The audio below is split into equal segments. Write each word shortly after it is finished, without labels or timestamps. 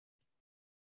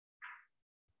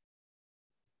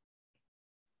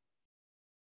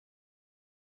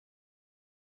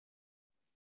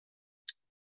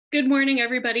Good morning,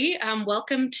 everybody.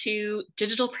 Welcome to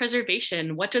Digital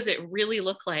Preservation. What does it really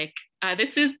look like?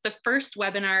 This is the first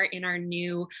webinar in our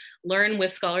new Learn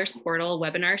with Scholars Portal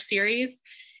webinar series.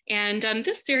 And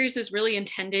this series is really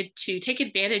intended to take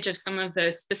advantage of some of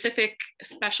the specific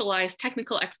specialized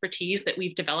technical expertise that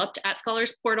we've developed at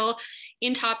Scholars Portal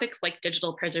in topics like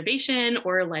digital preservation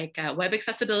or like web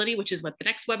accessibility, which is what the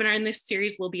next webinar in this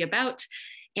series will be about.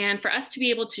 And for us to be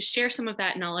able to share some of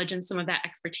that knowledge and some of that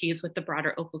expertise with the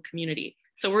broader OCUL community.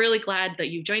 So we're really glad that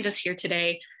you've joined us here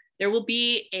today. There will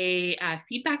be a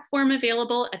feedback form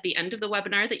available at the end of the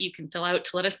webinar that you can fill out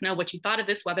to let us know what you thought of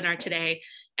this webinar today,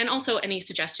 and also any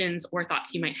suggestions or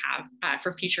thoughts you might have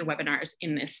for future webinars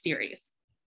in this series.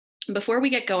 Before we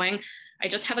get going, I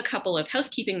just have a couple of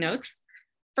housekeeping notes.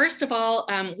 First of all,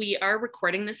 we are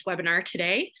recording this webinar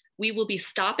today. We will be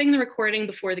stopping the recording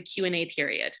before the Q&A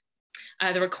period.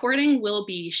 The recording will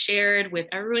be shared with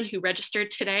everyone who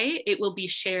registered today. It will be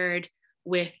shared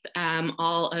with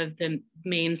all of the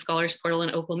main Scholars Portal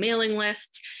and OCUL mailing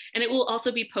lists, and it will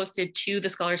also be posted to the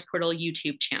Scholars Portal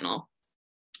YouTube channel.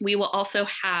 We will also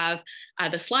have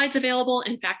the slides available.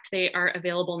 In fact, they are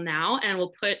available now, and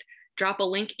we'll drop a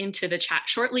link into the chat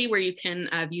shortly where you can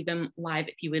view them live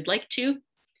if you would like to.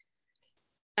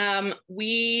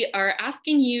 We are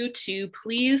asking you to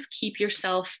please keep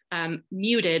yourself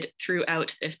muted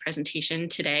throughout this presentation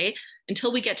today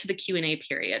until we get to the Q&A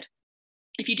period.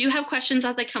 If you do have questions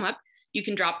as they come up, you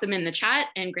can drop them in the chat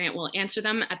and Grant will answer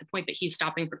them at the point that he's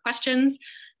stopping for questions.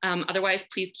 Otherwise,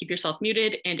 please keep yourself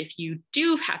muted. And if you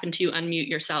do happen to unmute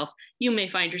yourself, you may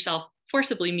find yourself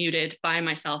forcibly muted by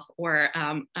myself or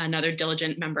another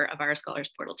diligent member of our Scholars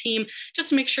Portal team, just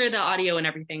to make sure the audio and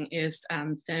everything is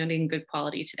sounding good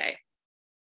quality today.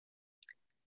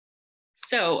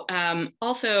 So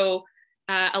also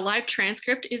a live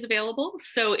transcript is available.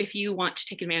 So if you want to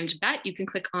take advantage of that, you can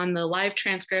click on the live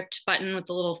transcript button with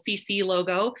the little CC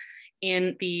logo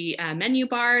in the menu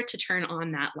bar to turn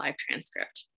on that live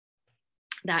transcript.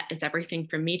 That is everything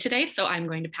from me today. So I'm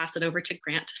going to pass it over to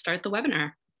Grant to start the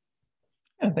webinar.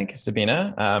 Yeah, thank you,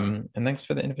 Sabina. And thanks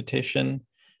for the invitation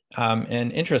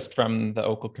and interest from the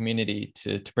OCUL community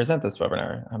to present this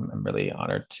webinar. I'm really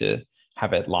honored to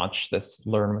have it launch this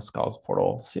Learn with Scholars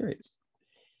Portal series.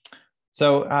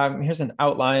 So here's an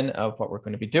outline of what we're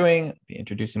going to be doing. I'll be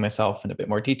introducing myself in a bit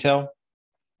more detail.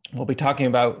 We'll be talking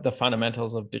about the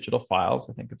fundamentals of digital files.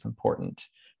 I think it's important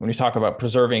when we talk about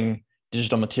preserving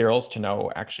digital materials to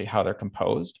know actually how they're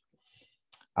composed.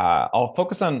 I'll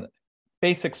focus on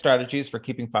basic strategies for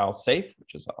keeping files safe,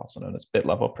 which is also known as bit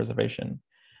level preservation.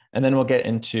 And then we'll get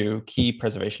into key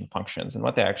preservation functions and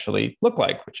what they actually look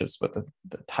like, which is what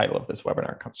the title of this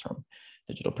webinar comes from.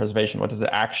 Digital preservation, what does it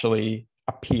actually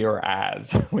appear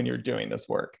as when you're doing this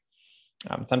work?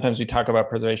 Sometimes we talk about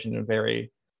preservation in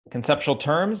very conceptual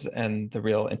terms, and the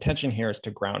real intention here is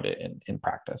to ground it in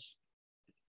practice.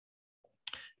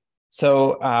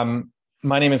 So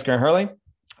my name is Grant Hurley.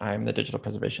 I'm the Digital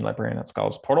Preservation Librarian at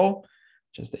Scholars Portal,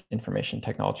 which is the information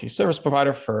technology service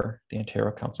provider for the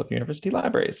Ontario Council of University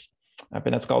Libraries. I've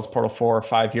been at Scholars Portal for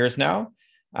 5 years now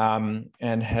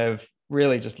and have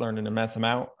really just learned an immense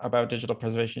amount about digital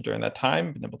preservation during that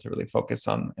time, been able to really focus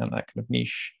on that kind of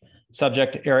niche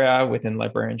subject area within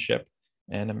librarianship.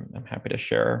 And I'm happy to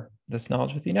share this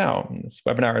knowledge with you now. And this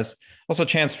webinar is also a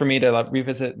chance for me to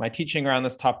revisit my teaching around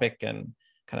this topic and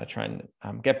kind of try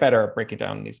and get better at breaking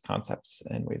down these concepts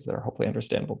in ways that are hopefully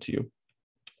understandable to you.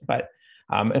 But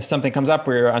if something comes up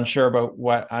where you're unsure about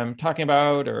what I'm talking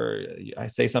about, or I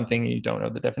say something you don't know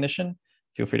the definition,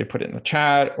 feel free to put it in the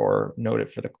chat or note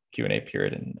it for the Q&A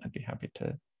period, and I'd be happy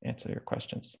to answer your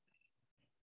questions.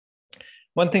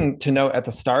 One thing to note at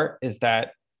the start is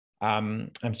that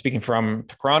I'm speaking from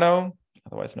Toronto,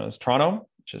 otherwise known as Toronto,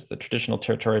 which is the traditional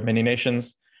territory of many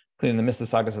nations, including the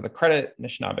Mississaugas of the Credit,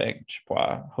 Anishinaabe,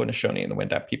 Chippewa, Haudenosaunee, and the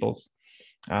Wendat peoples.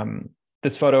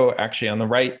 This photo actually on the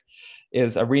right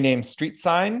is a renamed street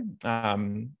sign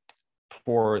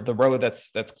for the road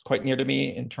that's quite near to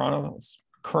me in Toronto. It's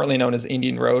currently known as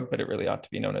Indian Road, but it really ought to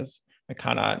be known as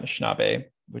Makana Anishinaabe,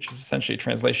 which is essentially a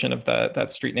translation of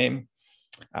that street name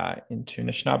into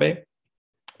Anishinaabe.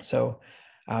 So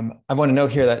I want to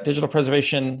note here that digital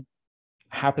preservation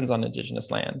happens on Indigenous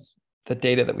lands. The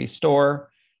data that we store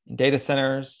in data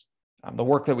centers, the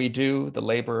work that we do, the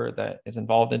labor that is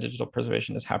involved in digital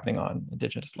preservation is happening on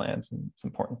Indigenous lands. And it's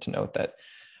important to note that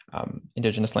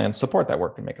Indigenous lands support that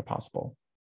work and make it possible.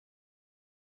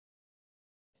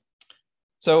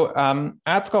 So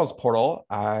at Scholars Portal,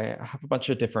 I have a bunch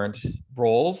of different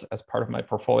roles as part of my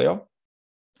portfolio,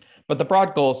 but the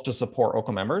broad goal is to support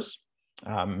OCUL members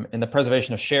in the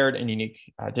preservation of shared and unique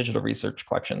digital research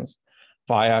collections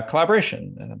via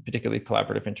collaboration, particularly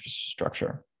collaborative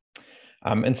infrastructure.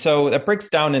 And so that breaks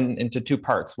down into two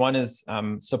parts. One is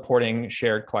supporting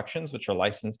shared collections, which are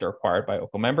licensed or acquired by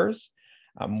OCUL members.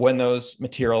 When those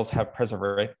materials have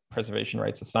preservation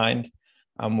rights assigned,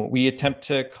 we attempt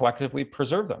to collectively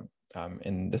preserve them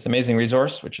in this amazing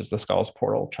resource, which is the Scholars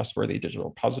Portal Trustworthy Digital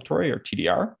Repository, or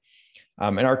TDR.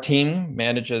 And our team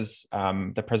manages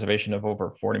the preservation of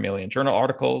over 40 million journal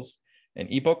articles and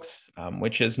ebooks,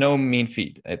 which is no mean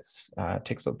feat. It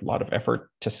takes a lot of effort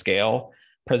to scale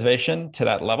preservation to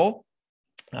that level.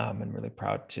 I'm really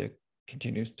proud to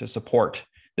continue to support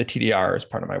the TDR as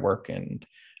part of my work and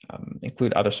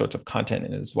include other sorts of content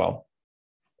in it as well.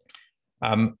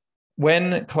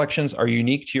 When collections are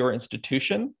unique to your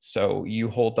institution, so you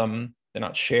hold them, they're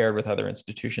not shared with other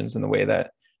institutions in the way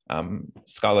that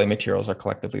scholarly materials are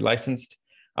collectively licensed.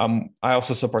 I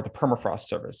also support the Permafrost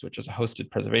service, which is a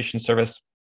hosted preservation service.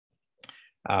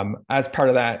 As part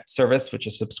of that service, which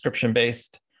is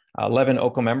subscription-based, 11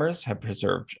 OCUL members have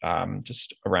preserved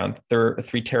just around 3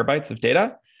 terabytes of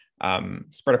data,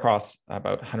 spread across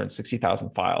about 160,000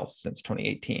 files since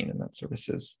 2018. And that service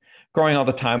is growing all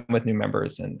the time with new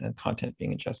members and content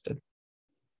being ingested.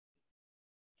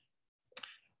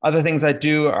 Other things I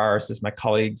do are assist my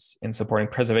colleagues in supporting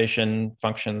preservation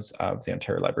functions of the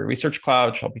Ontario Library Research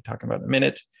Cloud, which I'll be talking about in a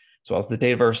minute, as well as the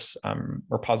Dataverse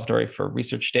repository for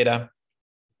research data.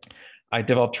 I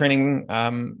develop training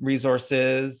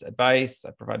resources, advice.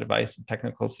 I provide advice and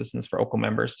technical assistance for OCUL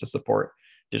members to support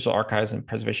digital archives and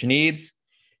preservation needs.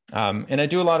 And I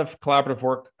do a lot of collaborative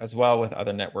work as well with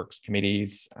other networks,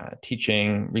 committees,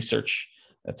 teaching, research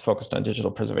that's focused on digital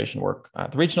preservation work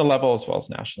at the regional level as well as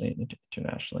nationally and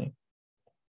internationally.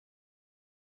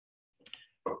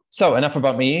 So enough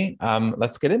about me.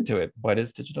 Let's get into it. What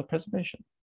is digital preservation?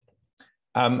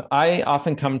 I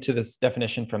often come to this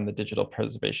definition from the Digital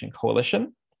Preservation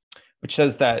Coalition, which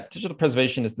says that digital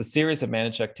preservation is the series of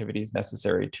managed activities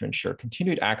necessary to ensure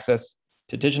continued access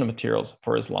to digital materials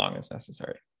for as long as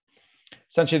necessary.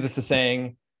 Essentially, this is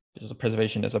saying digital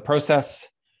preservation is a process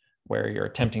where you're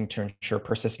attempting to ensure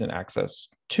persistent access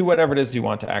to whatever it is you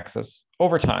want to access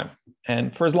over time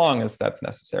and for as long as that's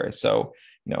necessary. So,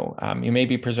 you may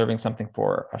be preserving something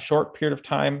for a short period of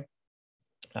time,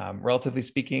 relatively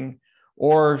speaking,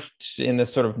 or in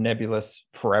this sort of nebulous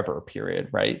forever period,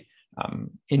 right,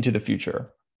 into the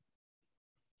future.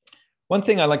 One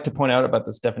thing I like to point out about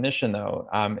this definition, though,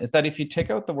 is that if you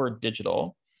take out the word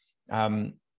digital,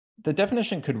 the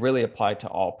definition could really apply to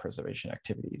all preservation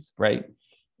activities, right?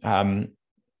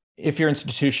 If your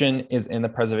institution is in the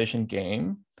preservation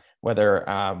game, whether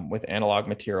with analog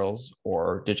materials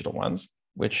or digital ones,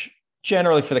 which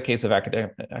generally for the case of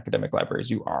academic libraries,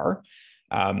 you are,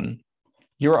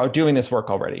 you're doing this work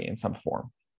already in some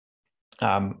form.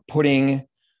 Putting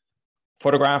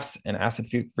photographs in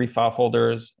acid-free file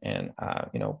folders and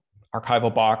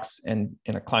archival box and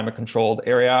in a climate-controlled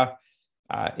area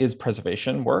is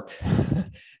preservation work.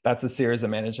 That's a series of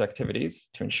managed activities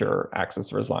to ensure access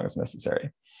for as long as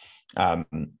necessary.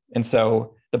 And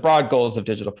so the broad goals of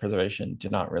digital preservation do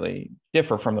not really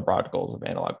differ from the broad goals of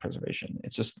analog preservation.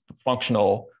 It's just the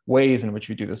functional ways in which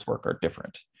we do this work are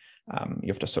different.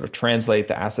 You have to sort of translate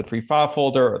the acid-free file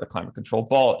folder or the climate-controlled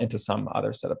vault into some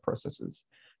other set of processes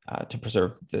to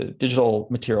preserve the digital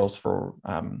materials for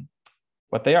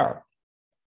what they are.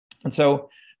 And so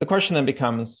the question then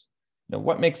becomes,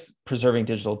 what makes preserving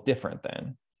digital different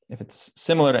then? If it's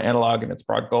similar to analog in its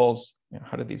broad goals,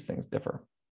 how do these things differ?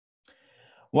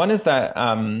 One is that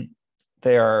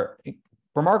there are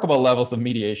remarkable levels of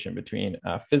mediation between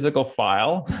a physical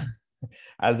file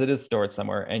as it is stored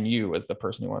somewhere and you as the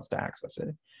person who wants to access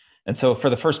it. And so for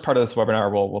the first part of this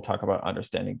webinar, we'll talk about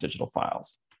understanding digital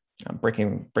files,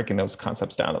 breaking those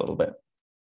concepts down a little bit.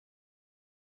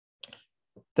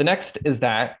 The next is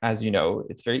that, as you know,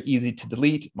 it's very easy to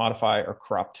delete, modify, or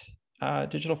corrupt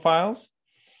digital files,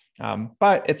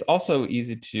 but it's also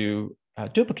easy to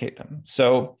duplicate them.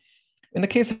 So in the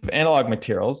case of analog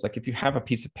materials, like if you have a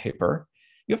piece of paper,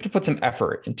 you have to put some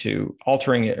effort into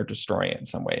altering it or destroying it in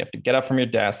some way. You have to get up from your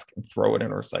desk and throw it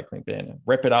in a recycling bin,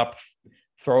 rip it up,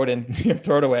 throw it in,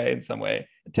 throw it away in some way.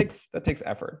 That takes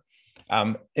effort.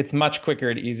 It's much quicker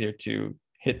and easier to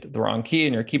hit the wrong key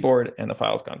in your keyboard and the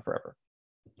file's gone forever,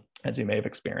 as you may have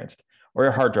experienced, or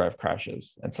your hard drive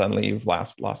crashes and suddenly you've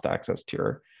lost access to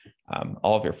your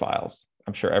all of your files.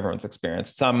 I'm sure everyone's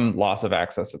experienced some loss of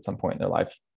access at some point in their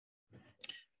life.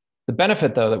 The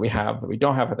benefit, though, that we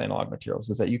don't have with analog materials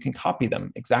is that you can copy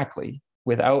them exactly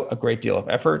without a great deal of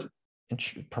effort, and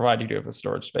provided you do have the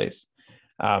storage space.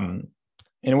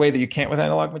 in a way that you can't with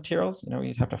analog materials.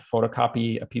 You'd have to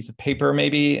photocopy a piece of paper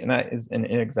maybe, and that is an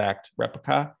inexact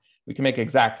replica. We can make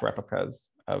exact replicas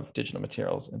of digital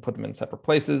materials and put them in separate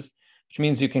places, which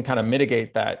means you can kind of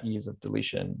mitigate that ease of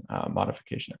deletion,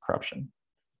 modification, or corruption.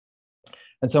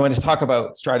 And so when we talk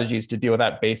about strategies to deal with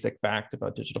that basic fact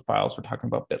about digital files, we're talking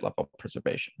about bit level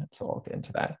preservation. And so I'll get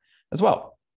into that as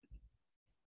well.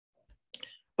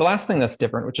 The last thing that's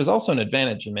different, which is also an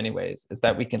advantage in many ways, is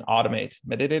that we can automate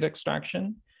metadata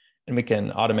extraction and we can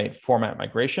automate format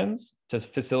migrations to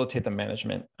facilitate the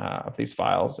management of these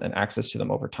files and access to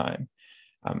them over time.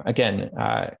 Again,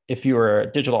 if you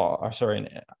were an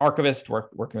archivist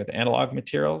working with analog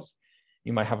materials,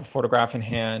 you might have a photograph in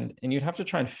hand and you'd have to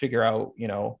try and figure out,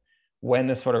 when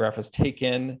this photograph was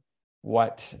taken,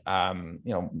 what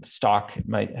stock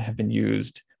might have been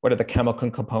used, what are the chemical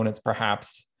components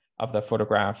perhaps of the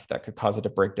photograph that could cause it to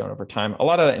break down over time. A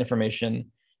lot of that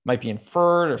information might be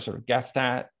inferred or sort of guessed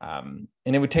at, and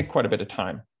it would take quite a bit of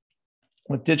time.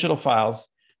 With digital files,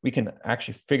 we can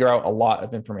actually figure out a lot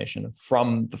of information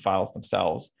from the files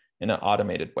themselves in an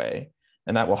automated way,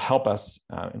 and that will help us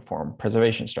inform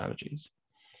preservation strategies.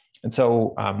 And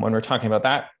so when we're talking about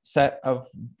that set of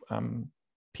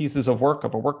pieces of work,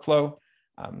 of a workflow,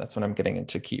 that's when I'm getting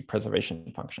into key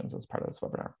preservation functions as part of this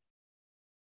webinar.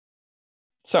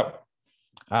 So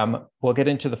we'll get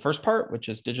into the first part, which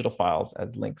is digital files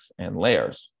as links and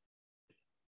layers.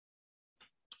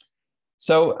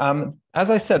 So as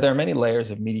I said, there are many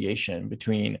layers of mediation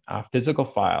between a physical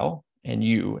file and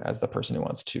you as the person who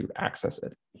wants to access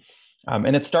it.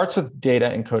 And it starts with data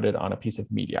encoded on a piece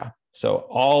of media. So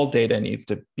all data needs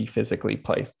to be physically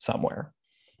placed somewhere.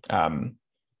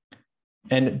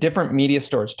 And different media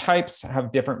storage types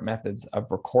have different methods of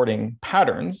recording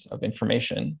patterns of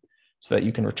information so that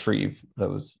you can retrieve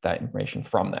that information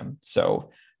from them. So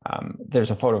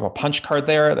there's a photo of a punch card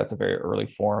there. That's a very early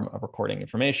form of recording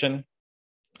information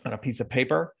on a piece of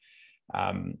paper.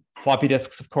 Floppy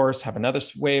disks, of course, have another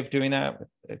way of doing that with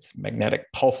its magnetic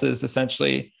pulses,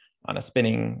 essentially, on a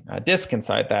spinning disk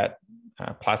inside that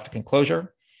plastic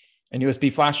enclosure. And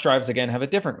USB flash drives, again, have a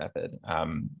different method,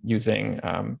 using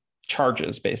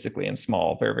charges, basically, in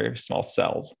small, very, very small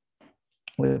cells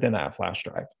within that flash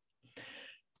drive.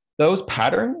 Those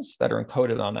patterns that are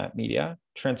encoded on that media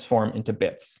transform into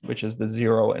bits, which is the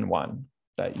 0 and 1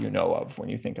 that you know of when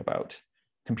you think about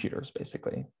computers,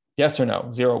 basically. Yes or no,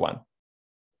 0, 1.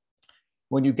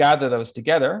 When you gather those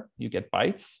together, you get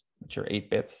bytes, which are 8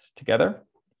 bits together.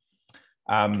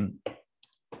 And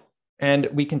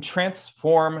we can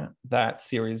transform that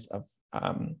series of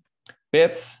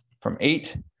bits from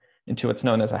 8 into what's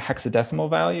known as a hexadecimal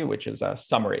value, which is a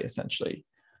summary, essentially,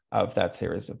 of that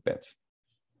series of bits.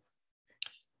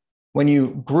 When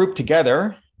you group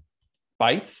together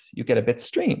bytes, you get a bit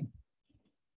stream,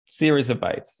 series of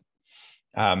bytes.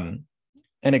 And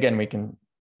again, we can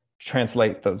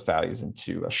translate those values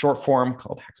into a short form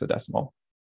called hexadecimal.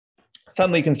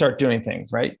 Suddenly you can start doing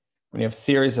things, right? When you have a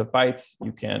series of bytes,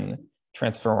 you can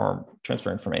transfer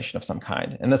information of some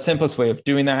kind. And the simplest way of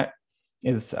doing that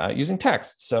is using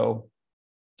text. So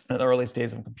in the earliest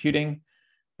days of computing,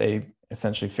 they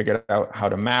essentially figured out how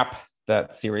to map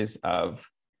that series of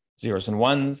zeros and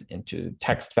ones into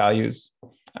text values,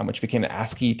 which became the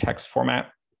ASCII text format.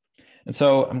 And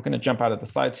so I'm going to jump out of the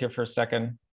slides here for a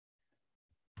second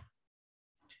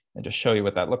and just show you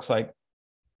what that looks like.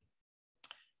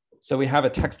 So we have a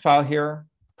text file here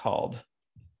called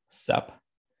SEP,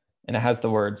 and it has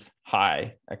the words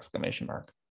 "hi!" exclamation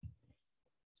mark.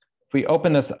 If we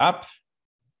open this up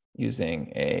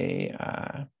using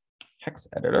a hex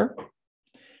editor,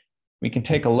 we can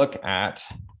take a look at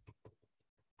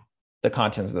the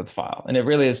contents of the file. And it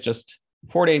really is just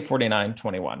 48, 49,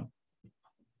 21.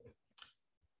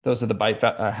 Those are the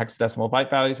hexadecimal byte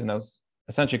values, and those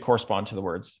essentially correspond to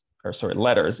the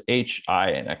letters H, I,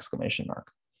 and exclamation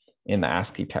mark in the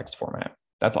ASCII text format.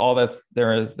 That's all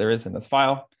there is in this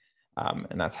file,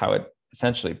 and that's how it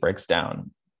essentially breaks down.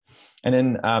 And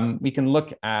then we can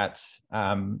look at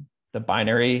the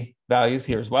binary values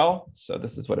here as well. So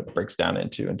this is what it breaks down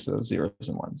into those zeros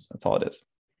and ones. That's all it is.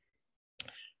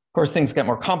 Of course, things get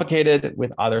more complicated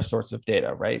with other sorts of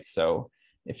data, right? So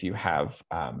if you have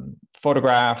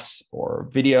photographs or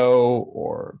video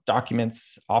or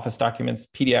documents, office documents,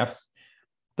 PDFs,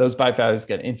 those byte values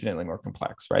get infinitely more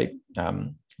complex, right?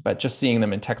 But just seeing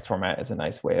them in text format is a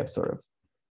nice way of sort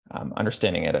of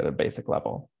understanding it at a basic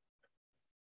level.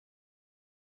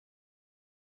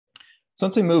 So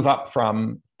once we move up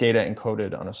from data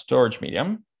encoded on a storage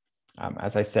medium,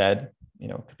 as I said,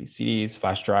 it could be CDs,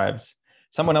 flash drives,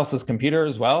 someone else's computer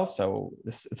as well. So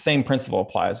this same principle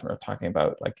applies when we're talking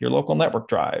about like your local network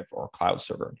drive or cloud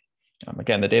server.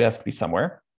 Again, the data has to be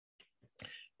somewhere.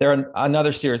 There are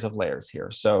another series of layers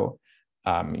here. So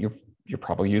you're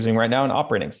probably using right now an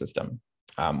operating system,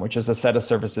 which is a set of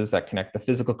services that connect the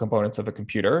physical components of a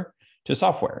computer to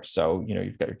software. So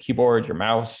you've got your keyboard, your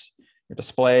mouse, your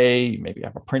display, maybe you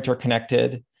have a printer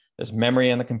connected. There's memory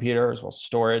in the computer as well as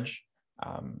storage.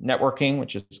 Networking,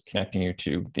 which is connecting you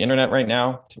to the internet right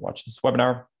now to watch this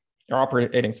webinar. Your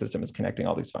operating system is connecting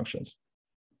all these functions.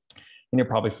 And you're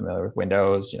probably familiar with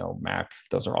Windows, Mac,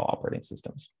 those are all operating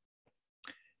systems.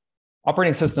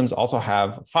 Operating systems also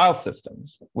have file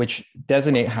systems, which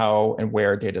designate how and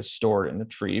where data is stored and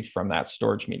retrieved from that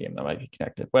storage medium that might be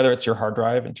connected, whether it's your hard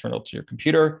drive internal to your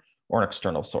computer or an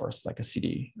external source like a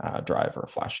CD drive or a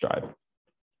flash drive.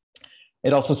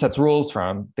 It also sets rules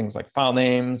from things like file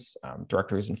names,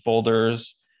 directories and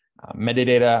folders,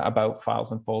 metadata about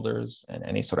files and folders, and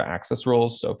any sort of access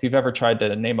rules. So if you've ever tried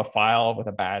to name a file with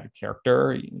a bad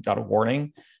character, you got a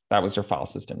warning, that was your file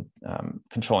system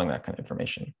controlling that kind of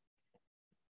information.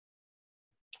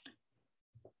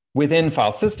 Within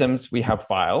file systems, we have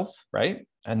files, right?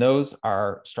 And those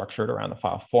are structured around the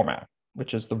file format,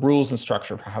 which is the rules and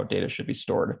structure for how data should be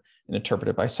stored and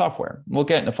interpreted by software. We'll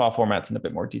get into file formats in a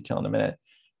bit more detail in a minute,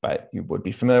 but you would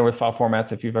be familiar with file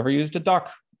formats if you've ever used a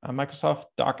Microsoft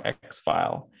docx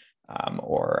file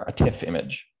or a TIFF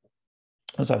image.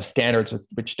 Those have standards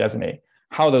which designate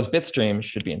how those bit streams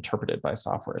should be interpreted by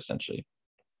software, essentially.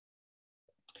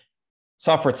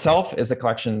 Software itself is a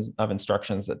collection of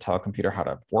instructions that tell a computer how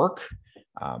to work,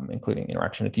 including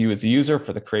interaction with you as a user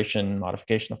for the creation,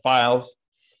 modification of files.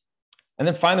 And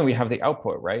then finally, we have the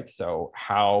output, right? So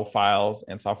how files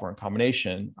and software in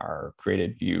combination are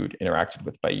created, viewed, interacted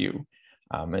with by you.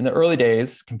 In the early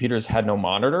days, computers had no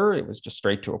monitor. It was just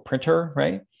straight to a printer,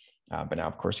 right? But now,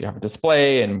 of course, you have a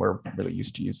display, and we're really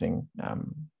used to using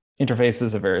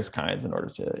interfaces of various kinds in order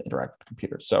to interact with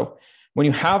computers. So when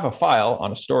you have a file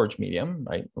on a storage medium,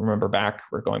 right? Remember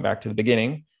we're going back to the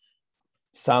beginning,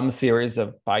 some series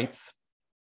of bytes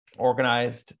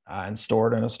organized and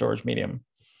stored in a storage medium.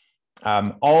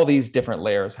 All these different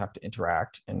layers have to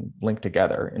interact and link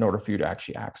together in order for you to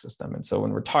actually access them. And so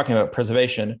when we're talking about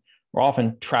preservation, we're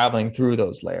often traveling through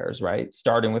those layers, right?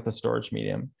 Starting with the storage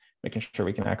medium, making sure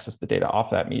we can access the data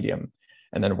off that medium,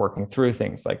 and then working through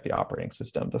things like the operating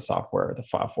system, the software, the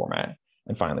file format,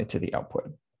 and finally to the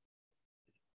output.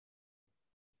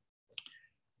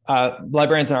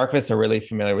 Librarians and archivists are really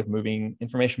familiar with moving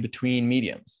information between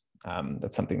mediums.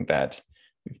 That's something that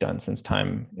we've done since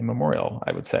time immemorial,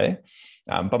 I would say.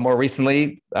 But more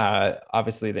recently,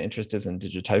 obviously, the interest is in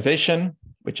digitization,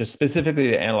 which is specifically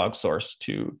the analog source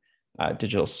to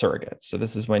digital surrogates. So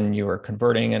this is when you are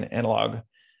converting an analog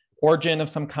origin of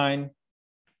some kind,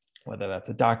 whether that's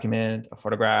a document, a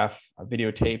photograph, a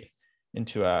videotape,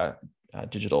 into a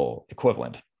digital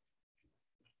equivalent.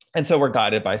 And so we're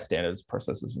guided by standards,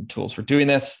 processes, and tools for doing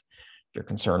this. If you're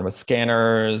concerned with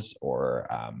scanners or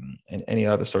and any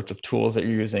other sorts of tools that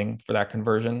you're using for that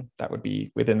conversion, that would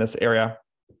be within this area.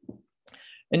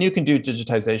 And you can do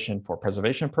digitization for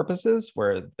preservation purposes,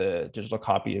 where the digital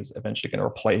copy is eventually going to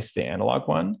replace the analog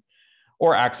one,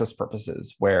 or access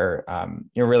purposes, where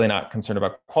you're really not concerned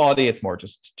about quality. It's more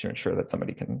just to ensure that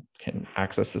somebody can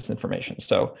access this information.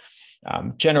 So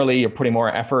generally, you're putting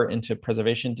more effort into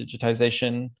preservation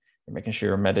digitization. You're making sure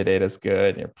your metadata is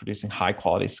good. You're producing high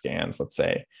quality scans, let's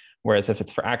say. Whereas if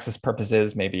it's for access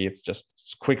purposes, maybe it's just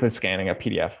quickly scanning a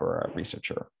PDF for a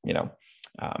researcher,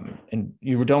 and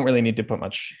you don't really need to put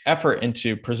much effort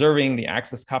into preserving the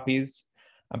access copies,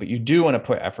 but you do want to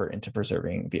put effort into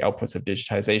preserving the outputs of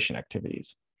digitization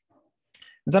activities.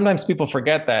 And sometimes people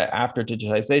forget that after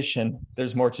digitization,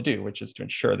 there's more to do, which is to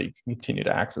ensure that you can continue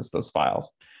to access those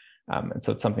files. And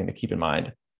so it's something to keep in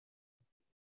mind.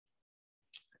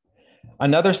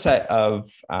 Another set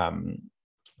of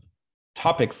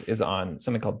topics is on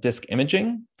something called disk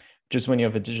imaging, which is when you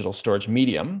have a digital storage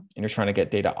medium and you're trying to get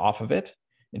data off of it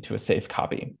into a safe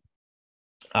copy.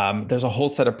 There's a whole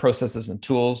set of processes and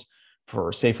tools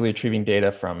for safely retrieving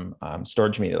data from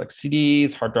storage media like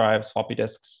CDs, hard drives, floppy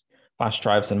disks, flash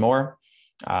drives, and more.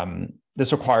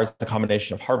 This requires a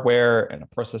combination of hardware and a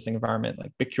processing environment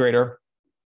like BitCurator.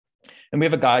 And we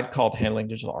have a guide called Handling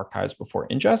Digital Archives Before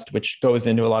Ingest, which goes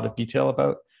into a lot of detail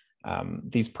about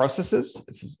these processes.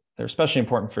 They're especially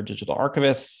important for digital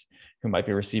archivists who might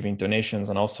be receiving donations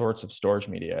on all sorts of storage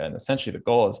media. And essentially the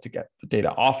goal is to get the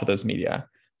data off of those media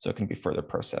so it can be further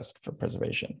processed for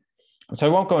preservation. And so I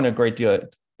won't go into a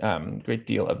great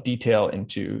deal of detail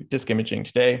into disk imaging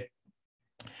today.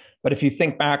 But if you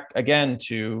think back again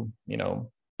to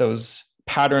those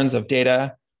patterns of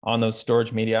data on those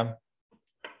storage media.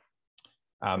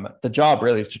 The job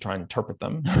really is to try and interpret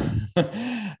them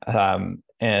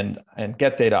and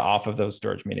get data off of those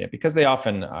storage media, because they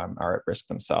often are at risk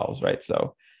themselves, right?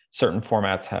 So certain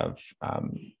formats have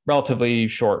relatively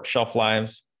short shelf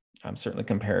lives, certainly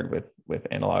compared with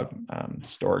analog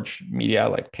storage media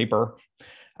like paper.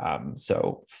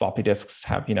 So floppy disks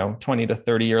have 20 to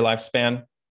 30-year lifespan,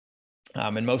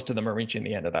 and most of them are reaching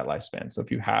the end of that lifespan. So if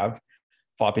you have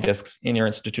floppy disks in your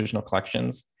institutional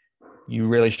collections, you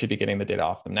really should be getting the data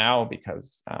off them now,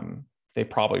 because they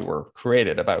probably were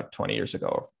created about 20 years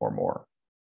ago or more.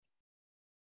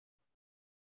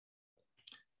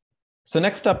 So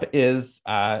next up is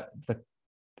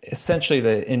essentially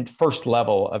the first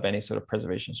level of any sort of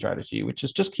preservation strategy, which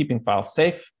is just keeping files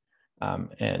safe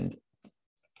and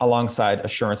alongside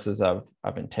assurances of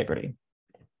integrity.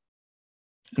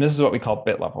 And this is what we call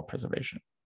bit level preservation.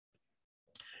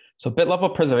 So bit level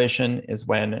preservation is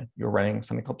when you're running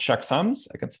something called checksums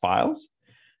against files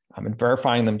and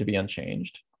verifying them to be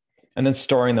unchanged, and then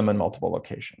storing them in multiple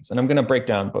locations. And I'm going to break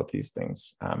down both these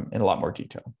things in a lot more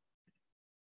detail.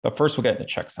 But first, we'll get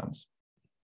into checksums.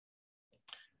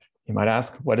 You might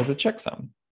ask, what is a checksum?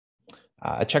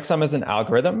 A checksum is an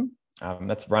algorithm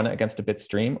that's run against a bit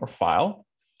stream or file,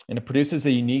 and it produces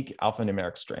a unique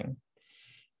alphanumeric string.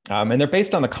 And they're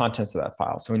based on the contents of that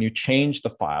file. So when you change the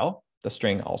file, the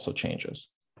string also changes.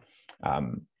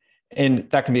 And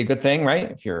that can be a good thing, right?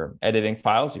 If you're editing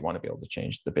files, you want to be able to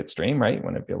change the bit stream, right? You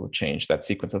want to be able to change that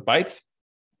sequence of bytes.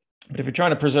 But if you're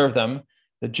trying to preserve them,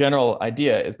 the general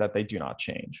idea is that they do not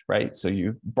change, right? So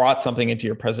you've brought something into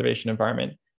your preservation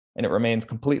environment and it remains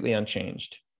completely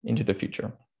unchanged into the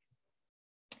future.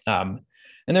 And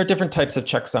there are different types of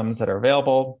checksums that are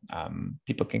available.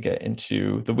 People can get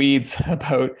into the weeds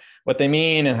about what they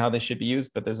mean and how they should be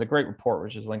used, but there's a great report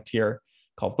which is linked here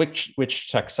called which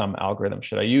checksum algorithm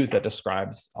should I use, that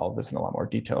describes all of this in a lot more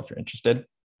detail if you're interested.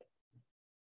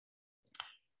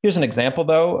 Here's an example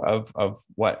though of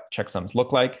what checksums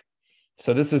look like.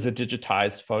 So this is a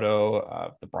digitized photo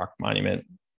of the Brock Monument,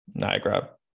 Niagara.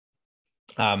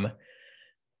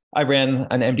 I ran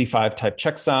an MD5 type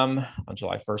checksum on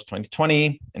July 1st,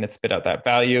 2020, and it spit out that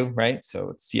value, right? So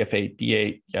it's CF8,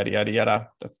 D8, yada, yada, yada.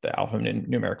 That's the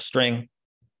alphanumeric string.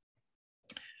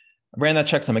 I ran that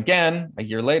checksum again a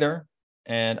year later,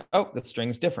 and oh, the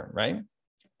string's different, right?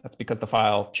 That's because the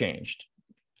file changed.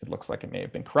 It looks like it may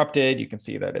have been corrupted. You can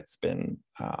see that it's been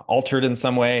altered in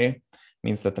some way. It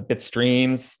means that the bit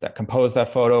streams that compose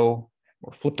that photo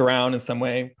were flipped around in some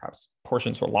way. Perhaps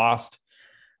portions were lost.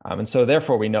 And so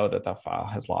therefore, we know that that file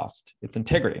has lost its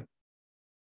integrity.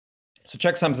 So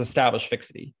checksums establish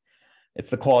fixity.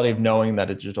 It's the quality of knowing that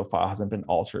a digital file hasn't been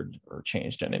altered or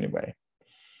changed in any way.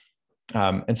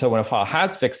 And so when a file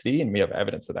has fixity, and we have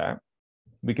evidence of that,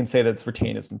 we can say that it's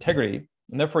retained its integrity,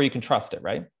 and therefore you can trust it,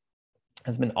 right? It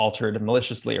has been altered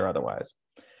maliciously or otherwise.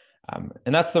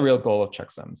 And that's the real goal of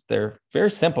checksums. They're very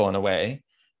simple in a way,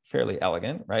 fairly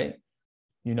elegant, right?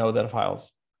 You know that a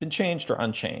file's been changed or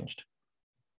unchanged.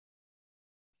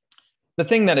 The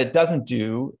thing that it doesn't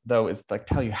do, though, is like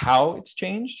tell you how it's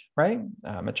changed, right?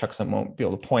 A checksum won't be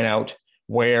able to point out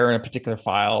where in a particular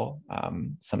file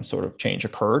some sort of change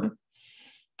occurred.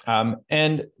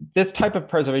 And this type of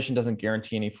preservation doesn't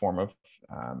guarantee any form of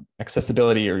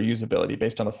accessibility or usability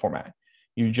based on the format.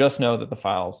 You just know that the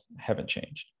files haven't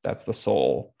changed. That's the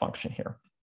sole function here.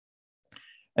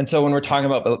 And so when we're talking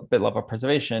about bit level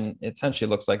preservation, it essentially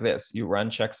looks like this. You run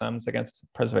checksums against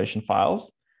preservation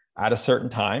files at a certain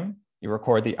time. You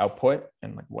record the output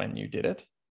and like when you did it.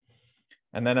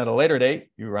 And then at a later date,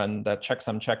 you run that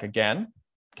checksum check again,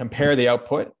 compare the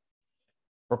output,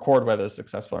 record whether it's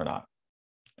successful or not.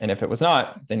 And if it was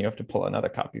not, then you have to pull another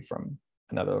copy from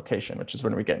another location, which is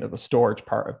when we get into the storage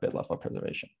part of bit level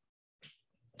preservation.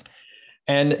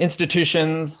 And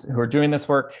institutions who are doing this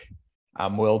work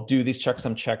will do these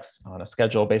checksum checks on a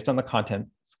schedule based on the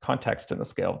context and the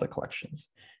scale of the collections.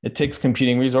 It takes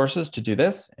computing resources to do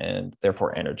this and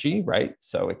therefore energy, right?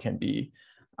 So it can be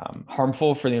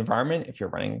harmful for the environment if you're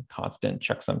running constant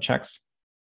checksum checks.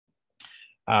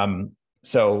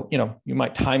 So, you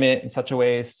might time it in such a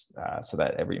way so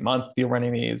that every month you're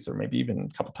running these, or maybe even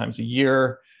a couple times a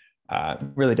year. It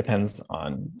really depends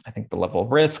on, I think, the level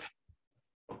of risk,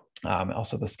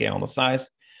 also the scale and the size.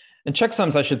 And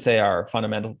checksums, I should say, are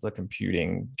fundamental to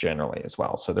computing generally as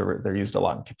well. So they're used a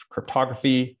lot in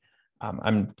cryptography.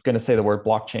 I'm going to say the word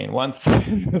blockchain once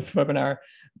in this webinar,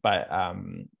 but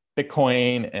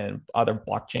Bitcoin and other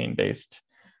blockchain-based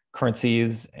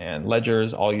currencies and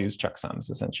ledgers all use checksums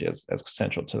essentially as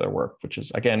central to their work, which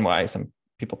is, again, why some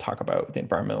people talk about the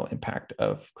environmental impact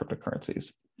of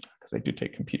cryptocurrencies because they do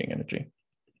take computing energy.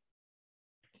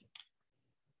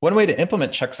 One way to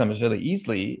implement checksums really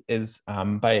easily is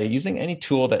by using any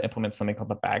tool that implements something called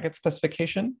the Baggett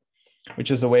specification,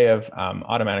 which is a way of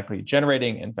automatically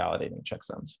generating and validating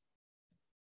checksums.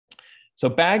 So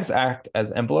bags act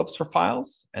as envelopes for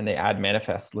files, and they add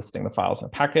manifests listing the files in a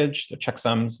package, the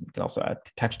checksums. You can also add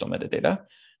contextual metadata.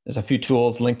 There's a few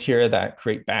tools linked here that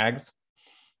create bags.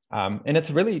 And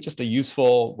it's really just a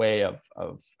useful way of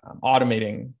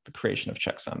automating the creation of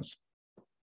checksums.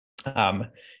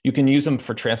 You can use them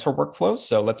for transfer workflows.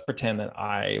 So let's pretend that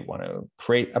I want to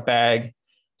create a bag,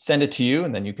 send it to you,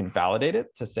 and then you can validate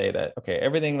it to say that, okay,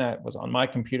 everything that was on my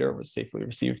computer was safely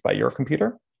received by your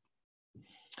computer.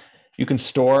 You can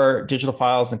store digital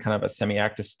files in kind of a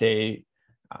semi-active state,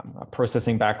 a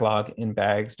processing backlog in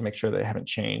bags to make sure they haven't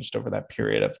changed over that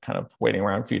period of kind of waiting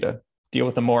around for you to deal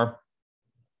with them more.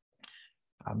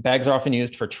 Bags are often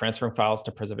used for transferring files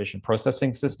to preservation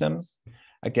processing systems,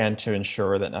 again, to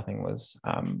ensure that nothing was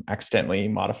accidentally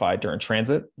modified during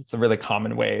transit. It's a really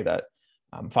common way that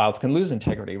files can lose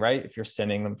integrity, right? If you're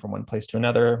sending them from one place to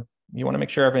another, you want to make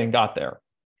sure everything got there.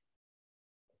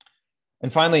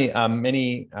 And finally,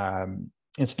 many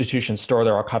institutions store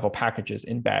their archival packages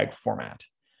in bag format.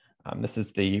 This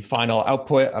is the final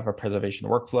output of a preservation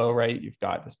workflow, right? You've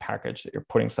got this package that you're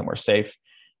putting somewhere safe,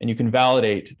 and you can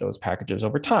validate those packages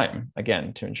over time,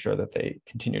 again, to ensure that they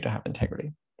continue to have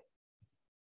integrity.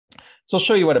 So I'll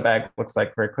show you what a bag looks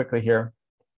like very quickly here.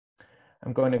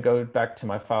 I'm going to go back to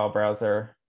my file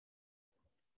browser.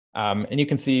 And you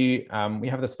can see we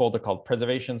have this folder called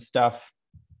preservation stuff.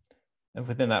 And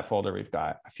within that folder, we've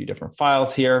got a few different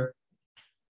files here.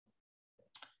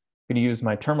 I'm going to use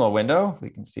my terminal window. We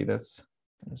can see this.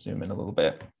 I'm going to zoom in a little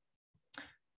bit.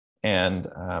 And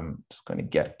I'm just going to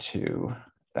get to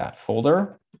that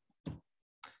folder.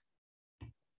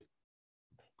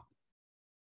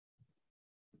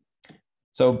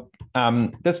 So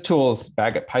this tool is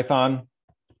Baggett Python,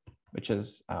 which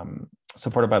is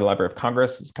supported by the Library of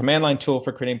Congress. It's a command line tool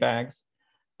for creating bags.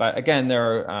 But again,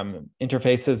 there are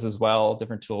interfaces as well,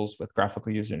 different tools with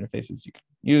graphical user interfaces you can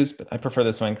use, but I prefer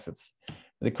this one because it's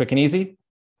really quick and easy.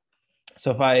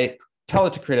 So if I tell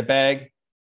it to create a bag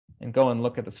and go and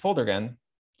look at this folder again,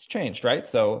 it's changed, right?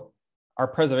 So our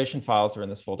preservation files are in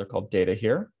this folder called data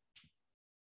here.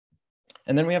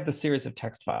 And then we have the series of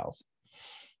text files.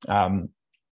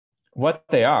 What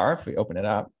they are, if we open it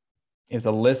up, is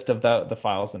a list of the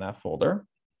files in that folder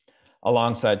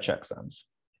alongside checksums.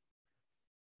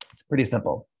 It's pretty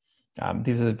simple.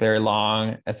 These are very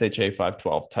long SHA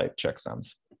 512 type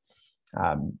checksums.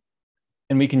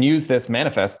 And we can use this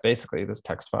manifest, basically this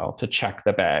text file, to check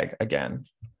the bag again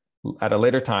at a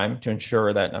later time to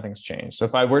ensure that nothing's changed. So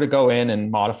if I were to go in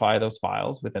and modify those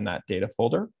files within that data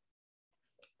folder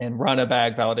and run a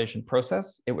bag validation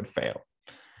process, it would fail.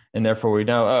 And therefore we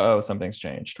know, oh, something's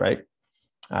changed, right?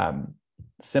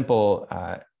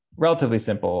 Relatively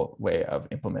simple way of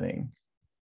implementing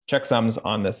checksums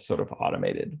on this sort of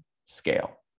automated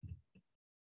scale.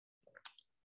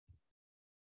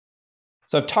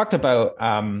 So I've talked about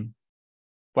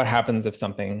what happens if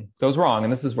something goes wrong,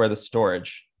 and this is where the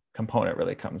storage component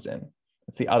really comes in.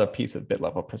 It's the other piece of bit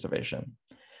level preservation.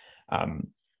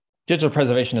 Digital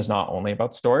preservation is not only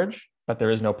about storage, but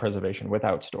there is no preservation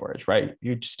without storage, right?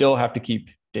 You still have to keep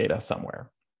data somewhere.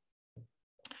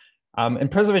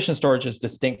 And preservation storage is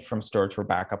distinct from storage for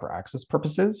backup or access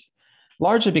purposes,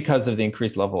 largely because of the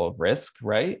increased level of risk,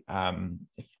 right?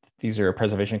 If these are your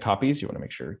preservation copies, you want to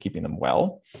make sure you're keeping them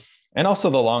well. And also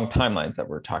the long timelines that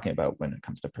we're talking about when it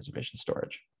comes to preservation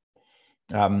storage.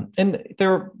 And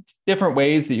there are different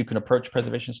ways that you can approach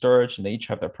preservation storage, and they each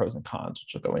have their pros and cons,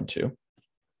 which I'll go into.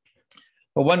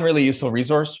 But one really useful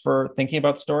resource for thinking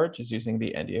about storage is using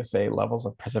the NDSA levels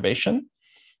of preservation.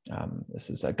 This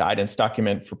is a guidance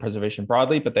document for preservation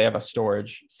broadly, but they have a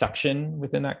storage section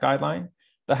within that guideline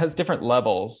that has different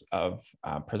levels of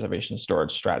preservation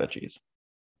storage strategies.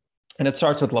 And it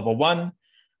starts with level 1,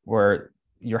 where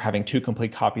you're having 2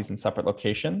 complete copies in separate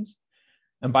locations.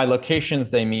 And by locations,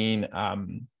 they mean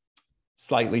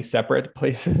slightly separate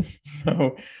places.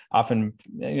 So often,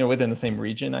 within the same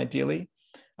region, ideally.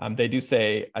 They do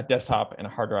say a desktop and a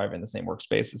hard drive in the same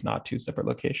workspace is not 2 separate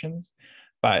locations,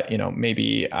 but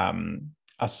maybe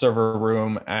a server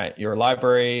room at your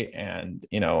library and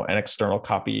an external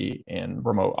copy in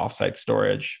remote offsite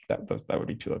storage. That would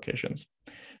be 2 locations.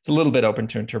 It's a little bit open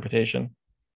to interpretation.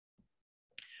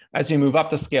 As you move up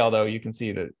the scale, though, you can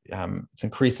see that it's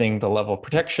increasing the level of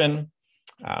protection.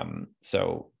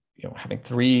 So having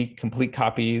 3 complete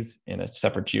copies in a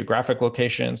separate geographic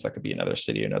location, so that could be another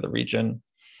city, another region.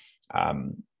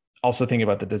 Also thinking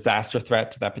about the disaster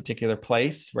threat to that particular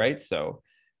place, right? So,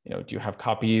 do you have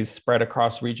copies spread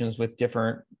across regions with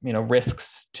different,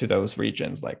 risks to those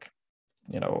regions, like,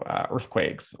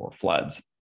 earthquakes or floods?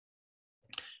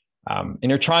 And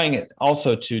you're trying it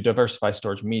also to diversify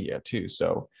storage media too.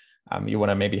 So you want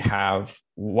to maybe have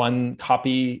one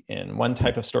copy in one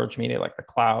type of storage media, like the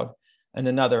cloud, and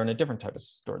another in a different type of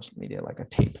storage media, like a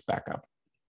tape backup.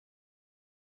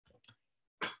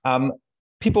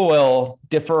 People will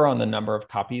differ on the number of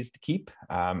copies to keep,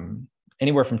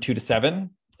 anywhere from 2 to 7,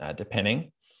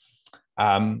 depending.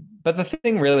 But the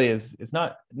thing really is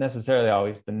not necessarily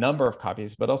always the number of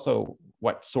copies, but also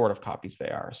what sort of copies they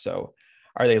are. So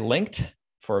are they linked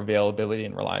for availability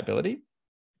and reliability?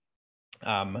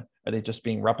 Are they just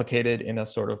being replicated in a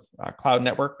sort of cloud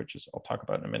network, which is I'll talk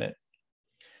about in a minute?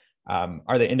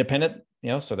 Are they independent?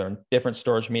 So they're in different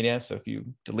storage media. So if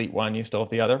you delete one, you still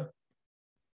have the other.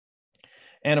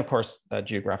 And of course, the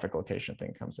geographic location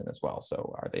thing comes in as well.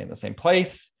 So are they in the same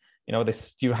place? Do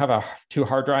you have 2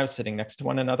 hard drives sitting next to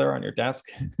one another on your desk?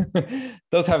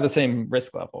 Those have the same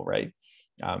risk level, right?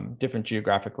 Different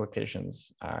geographic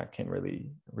locations can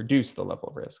really reduce the level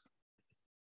of risk.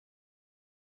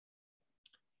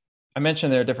 I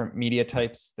mentioned there are different media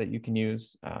types that you can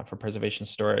use for preservation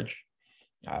storage.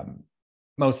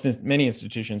 Many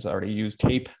institutions already use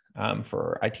tape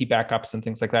for IT backups and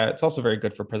things like that. It's also very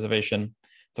good for preservation.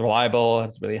 It's reliable,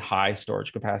 has really high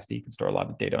storage capacity. You can store a lot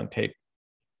of data on tape.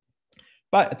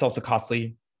 But it's also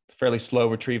costly. It's fairly slow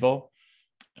retrieval.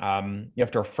 You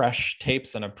have to refresh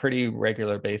tapes on a pretty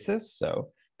regular basis.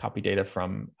 So copy data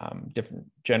from different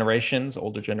generations,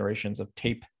 older generations of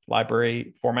tape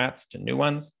library formats to new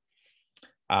ones.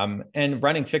 And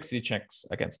running fixity checks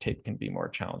against tape can be more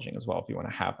challenging as well if you want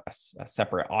to have a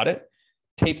separate audit.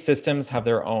 Tape systems have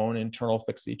their own internal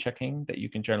fixity checking that you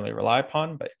can generally rely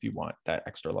upon, but if you want that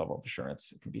extra level of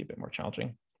assurance, it can be a bit more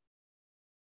challenging.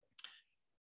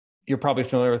 You're probably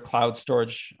familiar with cloud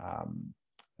storage.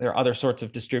 There are other sorts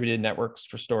of distributed networks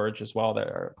for storage as well that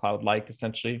are cloud-like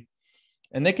essentially,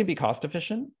 and they can be cost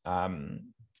efficient.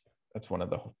 That's one of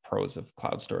the pros of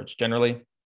cloud storage generally.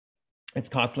 It's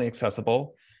constantly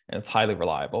accessible and it's highly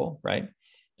reliable, right?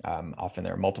 Often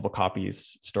there are multiple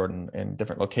copies stored in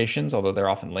different locations, although they're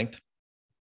often linked.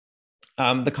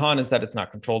 The con is that it's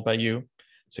not controlled by you,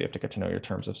 so you have to get to know your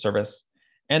terms of service.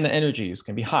 And the energy use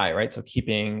can be high, right? So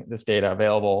keeping this data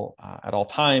available at all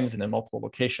times and in multiple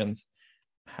locations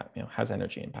has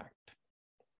energy impact.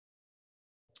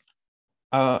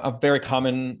 A very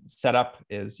common setup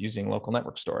is using local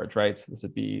network storage, right? So this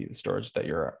would be the storage that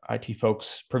your IT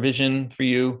folks provision for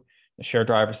you, a shared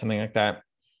drive or something like that.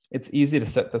 It's easy to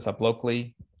set this up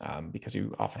locally because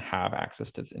you often have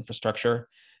access to this infrastructure,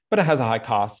 but it has a high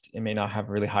cost. It may not have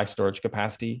really high storage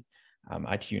capacity.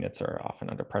 IT units are often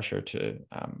under pressure to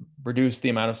reduce the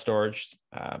amount of storage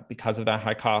because of that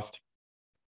high cost.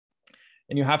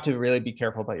 And you have to really be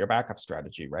careful about your backup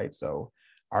strategy, right? So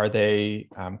are they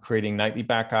creating nightly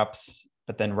backups,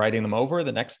 but then writing them over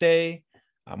the next day?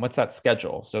 What's that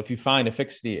schedule? So if you find a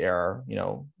fixity error,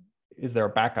 is there a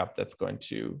backup that's going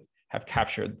to have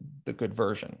captured the good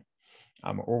version?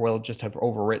 Or will it just have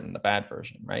overwritten the bad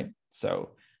version, right?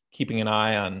 So keeping an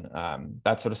eye on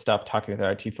that sort of stuff, talking with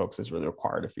IT folks is really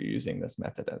required if you're using this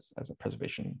method as a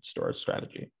preservation storage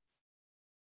strategy.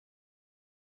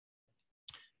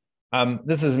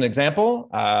 This is an example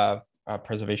of a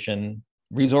preservation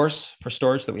resource for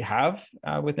storage that we have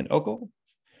within OCUL,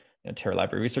 Ontario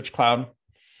Library Research Cloud.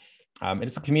 It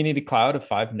is a community cloud of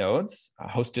 5 nodes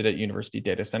hosted at university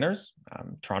data centers,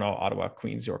 Toronto, Ottawa,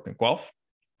 Queens, York, and Guelph.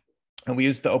 And we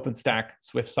use the OpenStack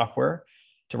Swift software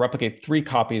to replicate 3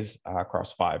 copies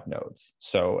across 5 nodes.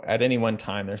 So at any one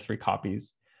time, there's 3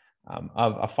 copies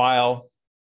of a file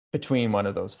between one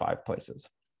of those 5 places.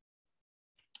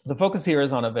 The focus here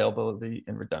is on availability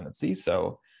and redundancy.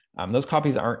 So those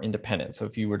copies aren't independent. So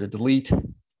if you were to delete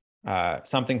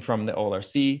something from the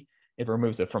OLRC, it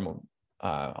removes it from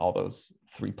all those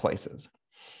 3 places.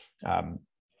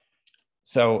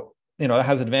 So, it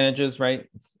has advantages, right?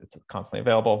 It's constantly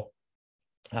available,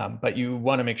 but you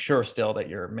want to make sure still that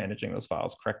you're managing those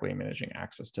files correctly and managing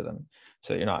access to them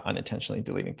so that you're not unintentionally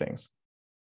deleting things.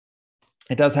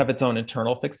 It does have its own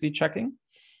internal fixity checking,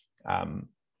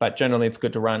 but generally it's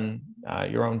good to run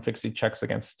your own fixity checks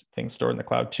against things stored in the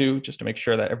cloud too, just to make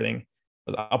sure that everything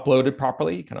was uploaded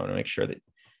properly. You kind of want to make sure that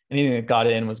anything that got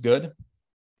in was good.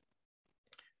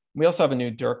 We also have a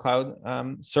new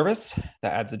DuraCloud service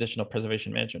that adds additional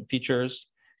preservation management features.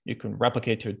 You can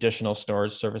replicate to additional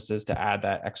storage services to add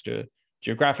that extra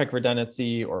geographic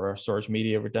redundancy or storage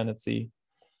media redundancy.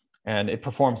 And it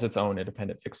performs its own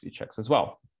independent fixity checks as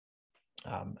well.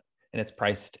 and it's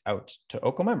priced out to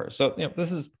OCUL members. So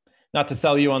this is not to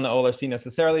sell you on the OLRC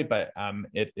necessarily, but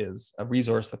it is a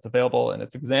resource that's available, and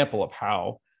it's an example of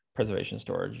how preservation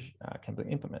storage can be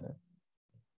implemented.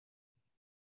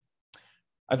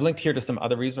 I've linked here to some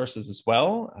other resources as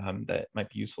well that might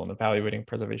be useful in evaluating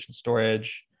preservation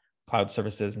storage, cloud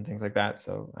services, and things like that.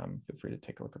 So feel free to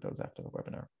take a look at those after the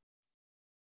webinar.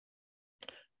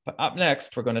 But up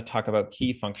next, we're going to talk about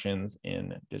key functions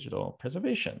in digital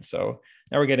preservation. So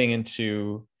now we're getting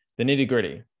into the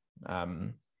nitty-gritty,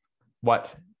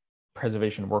 what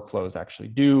preservation workflows actually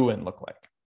do and look like.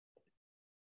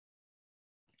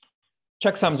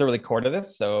 Checksums are really core to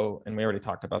this, and we already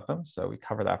talked about them, so we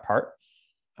cover that part.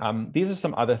 These are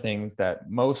some other things that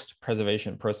most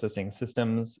preservation processing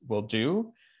systems will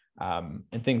do,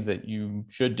 and things that you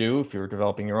should do if you're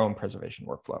developing your own preservation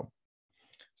workflow.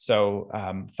 So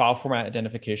file format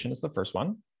identification is the first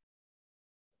one.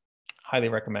 Highly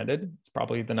recommended. It's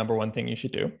probably the #1 thing you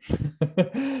should do.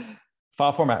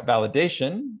 File format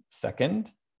validation,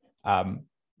 second.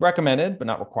 Recommended, but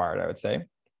not required, I would say.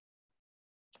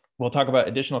 We'll talk about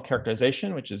additional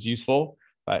characterization, which is useful,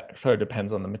 but sort of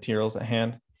depends on the materials at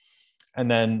hand. And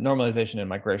then normalization and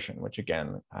migration, which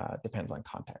again, depends on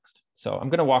context. So I'm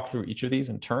going to walk through each of these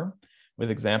in turn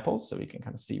with examples so we can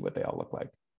kind of see what they all look like.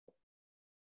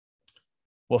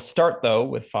 We'll start though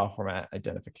with file format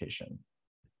identification.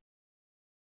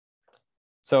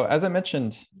 So as I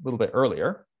mentioned a little bit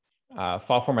earlier,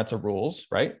 file formats are rules,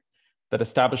 right, that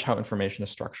establish how information is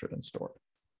structured and stored.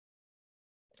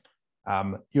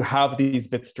 You have these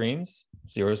bit streams,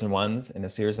 0s and 1s, in a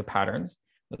series of patterns.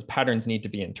 Those patterns need to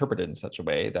be interpreted in such a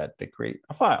way that they create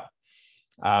a file.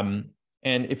 And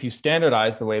if you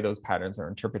standardize the way those patterns are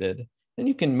interpreted, then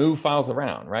you can move files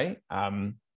around, right?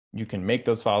 You can make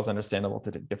those files understandable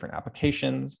to different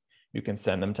applications. You can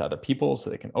send them to other people so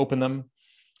they can open them.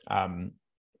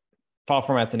 File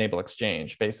formats enable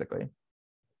exchange, basically.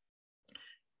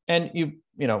 And you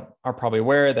are probably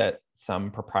aware that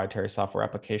some proprietary software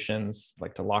applications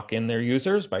like to lock in their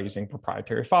users by using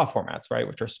proprietary file formats, right,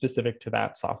 which are specific to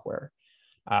that software.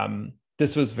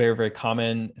 This was very, very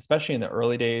common, especially in the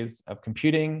early days of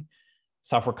computing.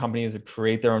 Software companies would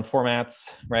create their own formats,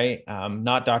 right,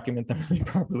 not document them really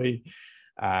properly.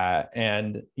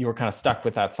 And you were kind of stuck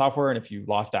with that software. And if you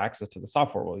lost access to the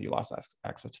software, well, you lost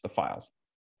access to the files.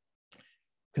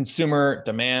 Consumer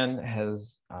demand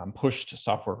has pushed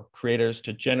software creators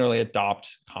to generally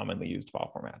adopt commonly used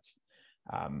file formats.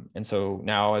 And so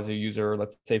now as a user,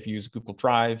 let's say if you use Google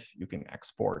Drive, you can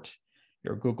export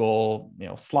your Google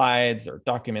slides or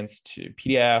documents to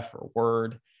PDF or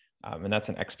Word. And that's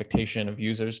an expectation of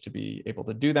users to be able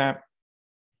to do that.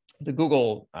 The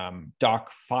Google Doc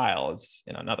file is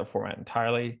in another format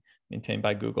entirely, maintained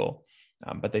by Google.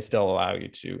 But they still allow you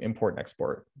to import and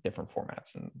export different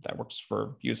formats, and that works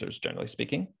for users, generally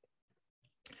speaking.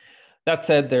 That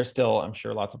said, there's still, I'm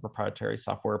sure, lots of proprietary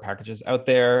software packages out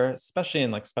there, especially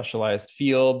in like specialized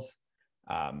fields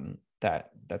that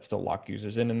still lock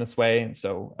users in this way. And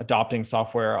so adopting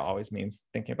software always means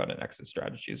thinking about an exit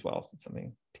strategy as well. So it's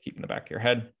something to keep in the back of your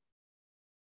head.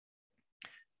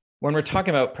 When we're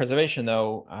talking about preservation,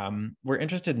 though, we're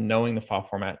interested in knowing the file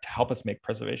format to help us make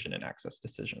preservation and access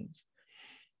decisions.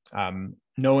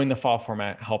 Knowing the file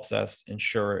format helps us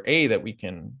ensure A, that we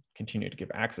can continue to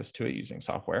give access to it using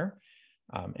software,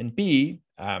 and B,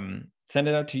 send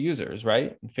it out to users,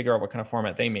 right? And figure out what kind of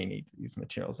format they may need these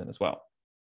materials in as well.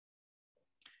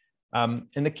 And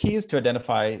the key is to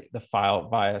identify the file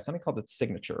via something called its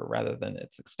signature rather than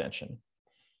its extension.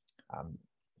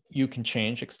 You can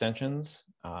change extensions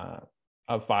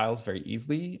of files very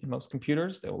easily in most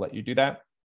computers. They will let you do that.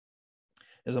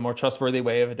 There's a more trustworthy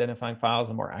way of identifying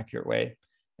files, a more accurate way,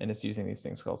 and it's using these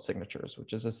things called signatures,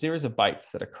 which is a series of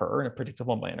bytes that occur in a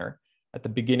predictable manner at the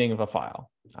beginning of a file,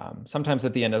 sometimes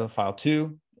at the end of a file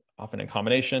too, often in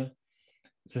combination.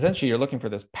 It's essentially you're looking for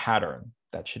this pattern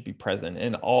that should be present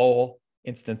in all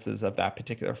instances of that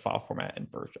particular file format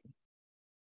and version.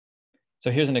 So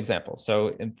here's an example.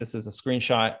 So this is a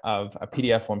screenshot of a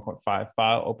PDF 1.5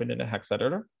 file opened in a hex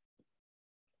editor.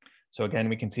 So again,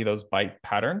 we can see those byte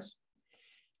patterns.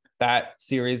 That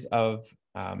series of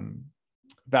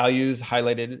values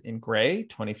highlighted in gray,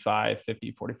 25,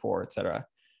 50, 44, et cetera,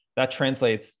 that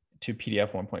translates to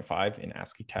PDF 1.5 in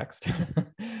ASCII text.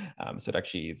 So it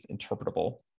actually is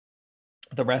interpretable.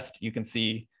 The rest you can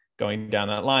see going down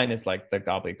that line is like the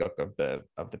gobbledygook of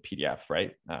the PDF,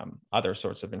 right? Other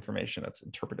sorts of information that's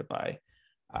interpreted by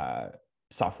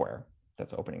software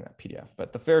that's opening that PDF.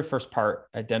 But the very first part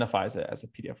identifies it as a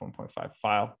PDF 1.5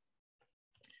 file.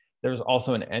 There's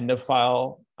also an end of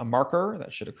file, a marker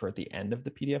that should occur at the end of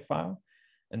the PDF file.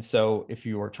 And so if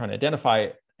you are trying to identify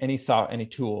any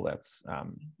tool that's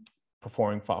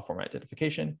performing file format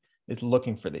identification, is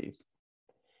looking for these.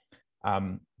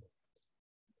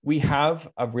 We have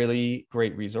a really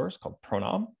great resource called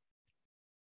Pronom,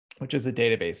 which is a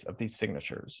database of these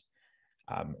signatures.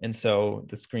 And so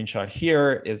the screenshot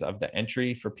here is of the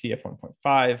entry for PDF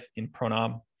 1.5 in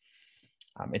Pronom.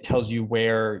 It tells you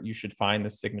where you should find the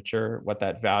signature, what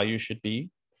that value should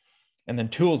be. And then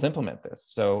tools implement this.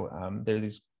 So there are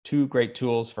these two great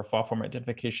tools for file format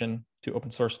identification, two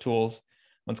open source tools.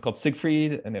 One's called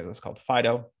Siegfried and the other is called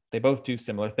Fido. They both do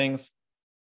similar things.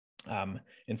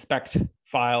 Inspect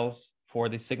files for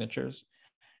these signatures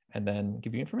and then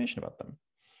give you information about them.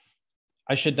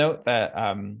 I should note that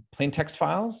plain text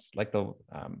files, like the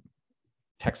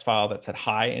text file that said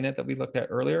hi in it that we looked at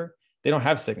earlier, they don't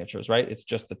have signatures, right? It's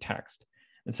just the text.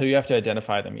 And so you have to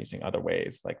identify them using other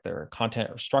ways, like their content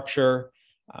or structure,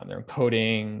 their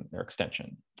encoding, their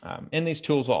extension. And these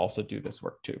tools will also do this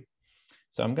work too.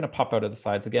 So I'm going to pop out of the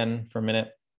slides again for a minute.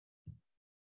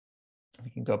 We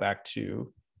can go back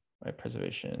to my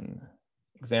preservation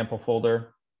example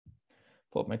folder,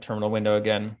 pull up my terminal window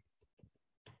again.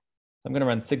 I'm going to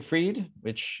run Siegfried,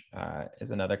 which is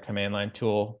another command line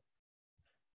tool.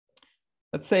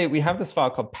 Let's say we have this file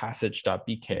called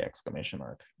passage.bk!.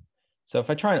 So if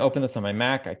I try and open this on my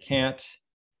Mac, I can't.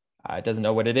 It doesn't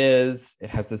know what it is. It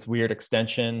has this weird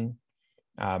extension.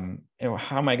 And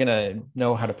how am I going to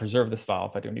know how to preserve this file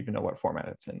if I don't even know what format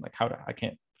it's in? Like I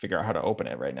can't figure out how to open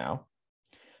it right now.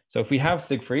 So if we have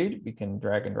Siegfried, we can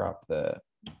drag and drop the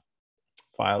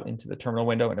file into the terminal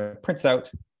window and it prints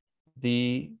out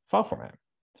the file format.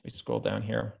 So we scroll down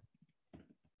here.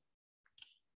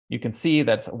 You can see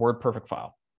that it's a WordPerfect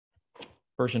file,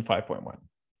 version 5.1.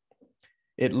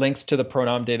 It links to the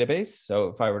Pronom database. So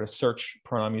if I were to search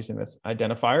Pronom using this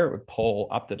identifier, it would pull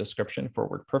up the description for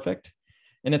WordPerfect.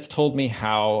 And it's told me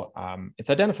how it's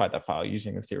identified that file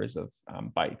using a series of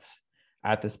bytes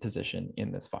at this position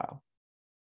in this file.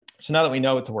 So now that we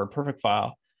know it's a WordPerfect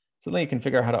file, suddenly you can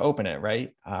figure out how to open it,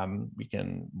 right? We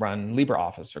can run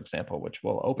LibreOffice, for example, which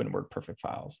will open WordPerfect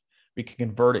files. We can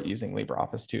convert it using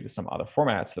LibreOffice to some other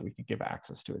formats that we can give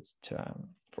access to it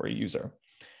for a user.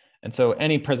 And so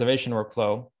any preservation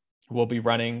workflow will be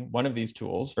running one of these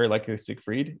tools, very likely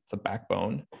Siegfried. It's a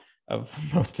backbone of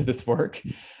most of this work,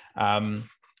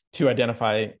 to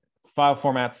identify file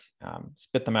formats,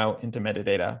 spit them out into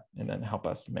metadata, and then help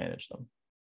us manage them.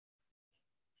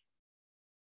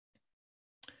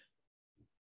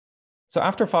 So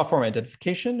after file format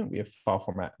identification, we have file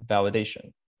format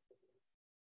validation.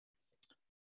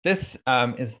 This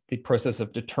is the process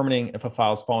of determining if a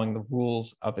file is following the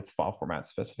rules of its file format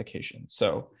specification.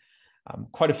 So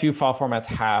quite a few file formats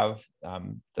have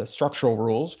the structural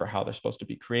rules for how they're supposed to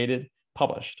be created,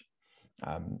 published.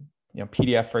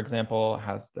 PDF, for example,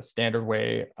 has the standard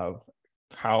way of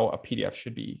how a PDF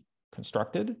should be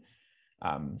constructed.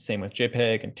 Same with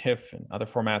JPEG and TIFF and other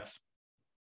formats.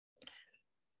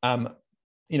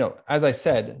 As I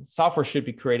said, software should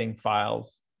be creating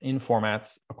files in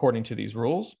formats according to these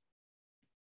rules,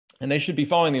 and they should be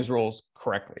following these rules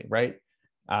correctly, right?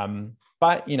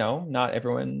 But not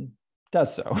everyone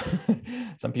does so.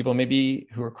 Some people maybe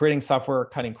who are creating software are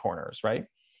cutting corners, right?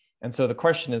 And so the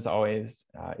question is always,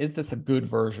 is this a good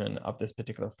version of this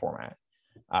particular format?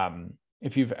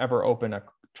 If you've ever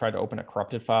tried to open a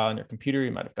corrupted file on your computer,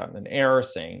 you might have gotten an error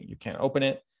saying you can't open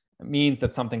it. It means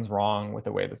that something's wrong with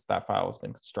the way that file has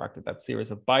been constructed. That series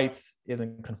of bytes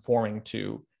isn't conforming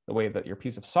to the way that your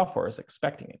piece of software is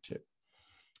expecting it to.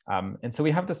 And so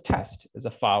we have this test: is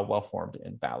a file well-formed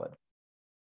and valid?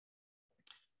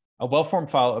 A well-formed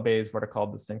file obeys what are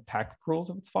called the syntactic rules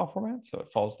of its file format. So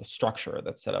it follows the structure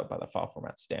that's set out by the file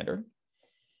format standard.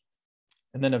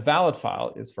 And then a valid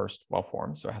file is first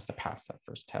well-formed, so it has to pass that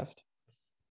first test.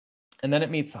 And then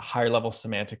it meets a higher level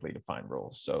semantically defined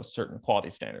rules, so certain quality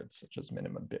standards, such as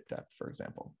minimum bit depth, for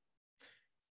example.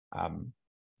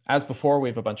 As before, we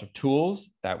have a bunch of tools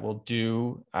that will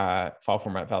do file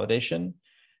format validation,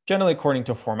 generally according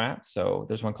to a format. So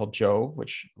there's one called Jove,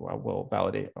 which will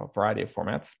validate a variety of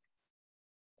formats.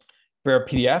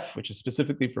 VeraPDF, which is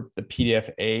specifically for the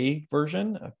PDF-A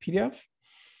version of PDF.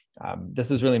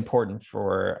 This is really important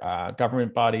for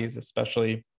government bodies,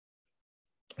 especially,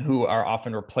 who are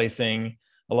often replacing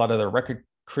a lot of their record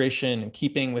creation and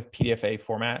keeping with PDF-A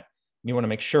format. You want to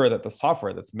make sure that the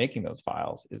software that's making those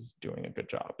files is doing a good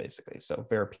job, basically. So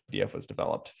VeraPDF was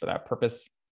developed for that purpose.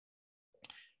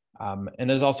 And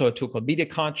there's also a tool called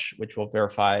MediaConch, which will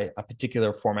verify a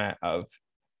particular format of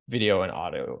video and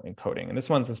audio encoding. And this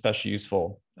one's especially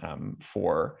useful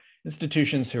for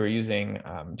institutions who are using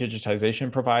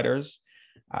digitization providers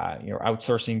you're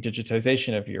outsourcing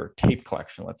digitization of your tape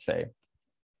collection, let's say,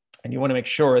 and you want to make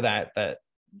sure that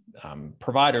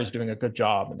provider is doing a good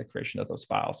job in the creation of those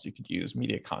files. So you could use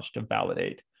MediaConch to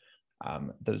validate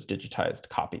those digitized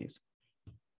copies.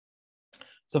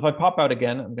 So if I pop out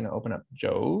again, I'm going to open up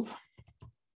Jove.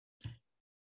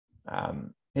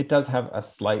 It does have a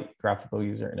slight graphical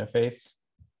user interface,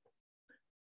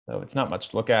 so it's not much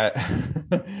to look at.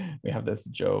 We have this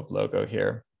Jove logo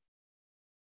here.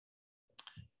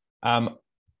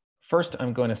 First,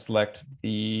 I'm going to select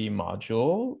the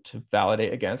module to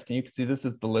validate against, and you can see this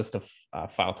is the list of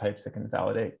file types that can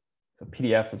validate. So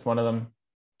PDF is one of them.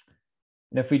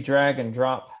 And if we drag and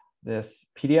drop this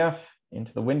PDF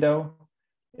into the window,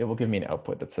 it will give me an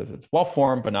output that says it's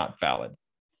well-formed but not valid.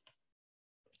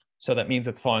 So that means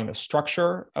it's following the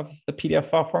structure of the PDF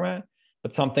file format,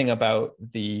 but something about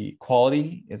the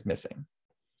quality is missing.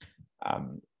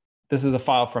 This is a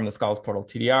file from the Scholars Portal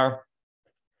TDR.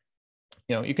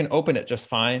 You can open it just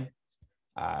fine.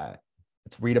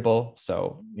 It's readable,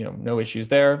 so no issues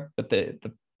there. But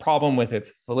the problem with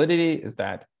its validity is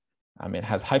that it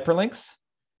has hyperlinks,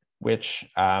 which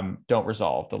don't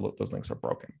resolve. Those links are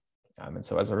broken. And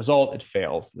so as a result, it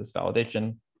fails this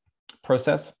validation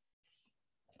process.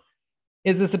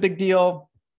 Is this a big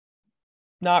deal?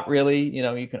 Not really.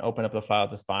 You can open up the file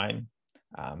just fine.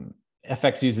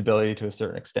 Affects usability to a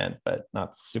certain extent, but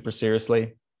not super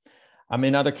seriously.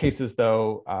 In other cases,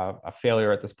 though, a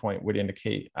failure at this point would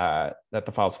indicate that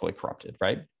the file is fully corrupted,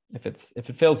 right? If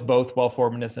it fails both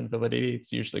well-formedness and validity,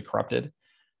 it's usually corrupted.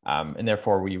 And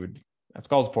therefore, we would, at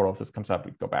Scholars Portal, if this comes up,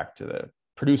 we'd go back to the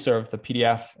producer of the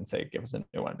PDF and say, give us a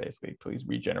new one, basically. Please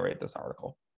regenerate this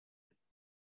article.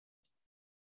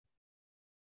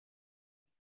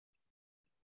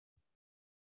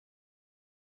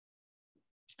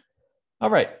 All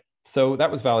right, so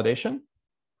that was validation.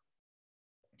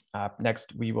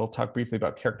 Next, we will talk briefly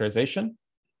about characterization.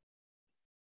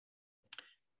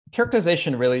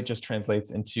 Characterization really just translates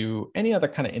into any other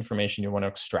kind of information you want to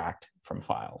extract from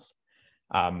files.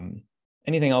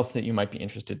 Anything else that you might be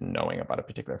interested in knowing about a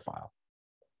particular file.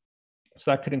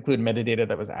 So that could include metadata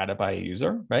that was added by a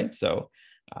user, right? So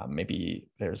maybe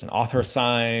there's an author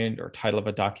assigned or title of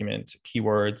a document,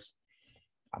 keywords.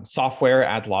 Software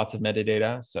adds lots of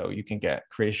metadata, so you can get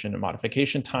creation and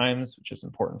modification times, which is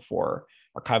important for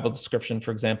archival description,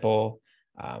 for example.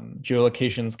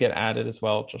 Geolocations get added as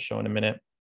well, which I'll show in a minute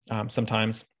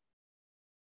sometimes.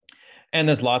 And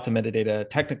there's lots of metadata,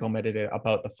 technical metadata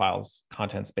about the file's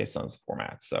contents based on its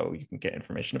formats. So you can get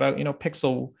information about,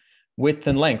 pixel width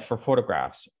and length for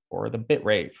photographs, or the bit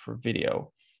rate for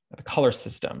video, the color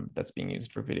system that's being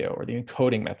used for video, or the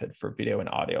encoding method for video and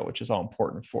audio, which is all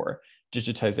important for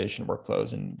digitization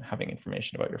workflows and having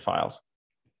information about your files.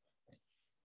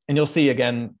 And you'll see,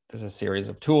 again, there's a series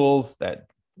of tools that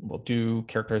will do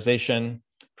characterization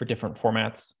for different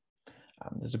formats.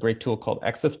 There's a great tool called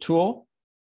EXIF tool.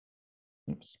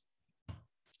 Oops.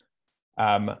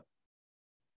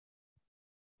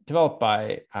 Developed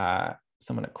by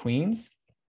someone at Queen's.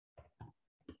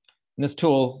 And this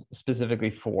tool is specifically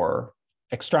for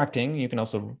extracting. You can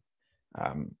also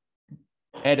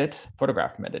edit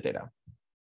photograph metadata.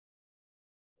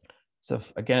 So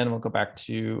again, we'll go back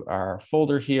to our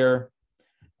folder here.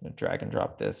 I'm going to drag and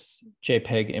drop this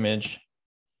JPEG image.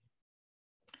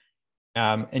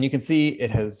 And you can see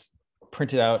it has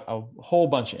printed out a whole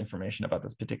bunch of information about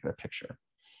this particular picture.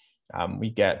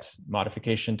 We get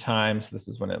modification times. This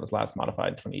is when it was last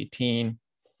modified, 2018.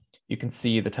 You can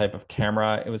see the type of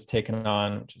camera it was taken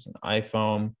on, which is an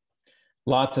iPhone.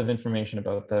 Lots of information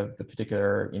about the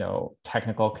particular,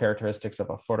 technical characteristics of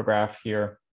a photograph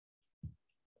here.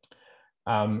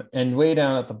 And way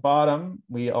down at the bottom,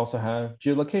 we also have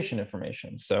geolocation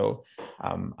information. So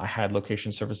I had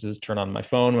location services turn on my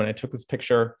phone when I took this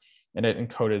picture, and it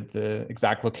encoded the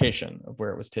exact location of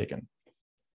where it was taken.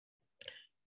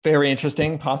 Very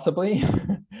interesting, possibly,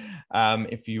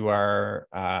 if you are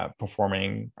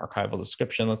performing archival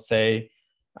description, let's say.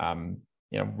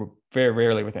 Very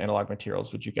rarely with analog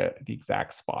materials would you get the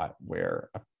exact spot where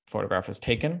a photograph is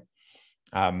taken.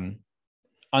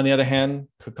 On the other hand,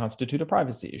 could constitute a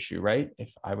privacy issue, right?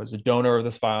 If I was a donor of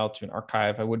this file to an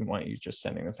archive, I wouldn't want you just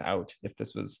sending this out if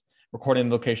this was recording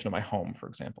the location of my home, for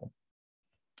example.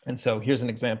 And so here's an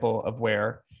example of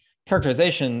where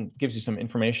characterization gives you some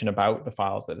information about the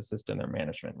files that assist in their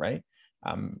management, right?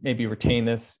 Maybe retain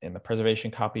this in the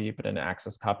preservation copy, but in an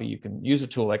access copy, you can use a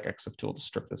tool like EXIF tool to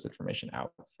strip this information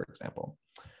out, for example.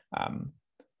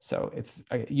 So it's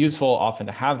useful often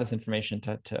to have this information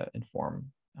to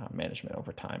inform management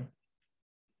over time.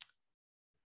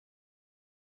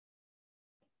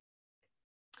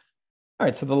 All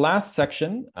right, so the last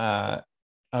section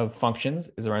of functions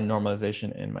is around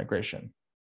normalization and migration.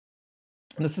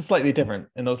 And this is slightly different.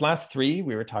 In those last three,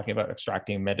 we were talking about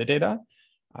extracting metadata,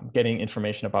 getting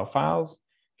information about files.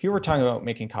 Here we're talking about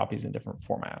making copies in different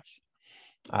formats.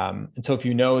 And so if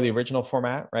you know the original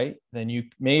format, right, then you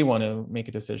may want to make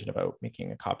a decision about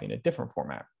making a copy in a different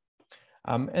format.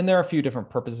 And there are a few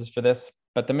different purposes for this,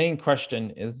 but the main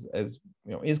question is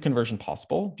conversion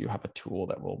possible? Do you have a tool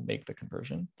that will make the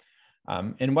conversion?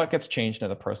 And what gets changed in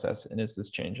the process, and is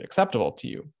this change acceptable to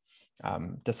you?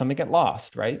 Does something get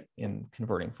lost, right, in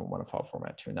converting from one file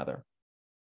format to another?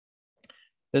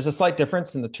 There's a slight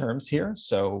difference in the terms here.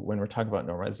 So when we're talking about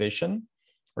normalization,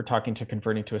 we're talking to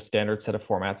converting to a standard set of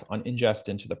formats on ingest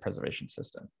into the preservation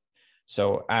system.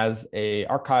 So as an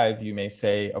archive, you may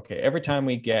say, okay, every time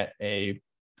we get a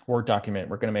Word document,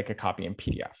 we're going to make a copy in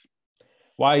PDF.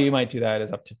 Why you might do that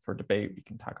is up for debate. We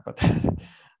can talk about that.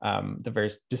 The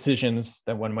various decisions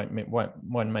that one might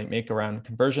make around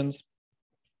conversions.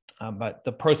 But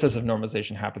the process of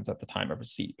normalization happens at the time of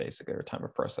receipt, basically, or time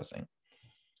of processing.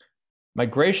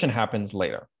 Migration happens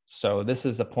later. So this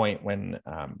is a point when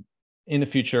in the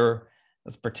future,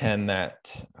 let's pretend that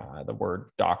the Word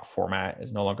doc format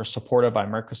is no longer supported by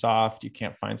Microsoft. You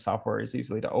can't find software as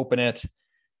easily to open it.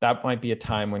 That might be a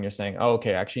time when you're saying, oh,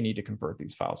 okay, I actually need to convert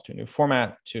these files to a new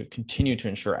format to continue to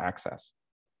ensure access.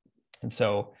 And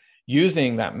so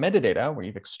using that metadata where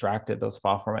you've extracted those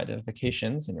file format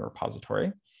identifications in your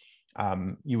repository,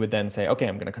 you would then say, okay,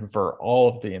 I'm going to convert all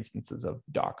of the instances of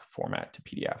doc format to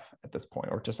PDF at this point,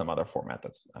 or to some other format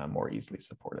that's more easily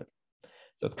supported.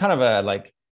 So it's kind of a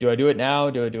like, do I do it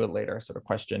now? Do I do it later sort of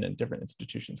question, and different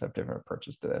institutions have different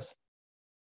approaches to this.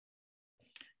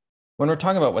 When we're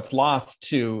talking about what's lost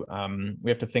too,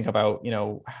 we have to think about,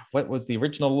 what was the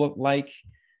original look like?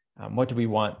 What do we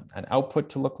want an output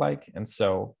to look like? And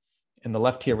so in the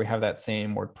left here, we have that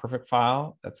same WordPerfect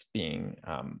file that's being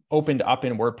opened up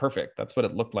in WordPerfect. That's what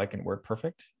it looked like in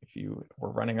WordPerfect. If you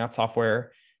were running that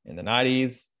software in the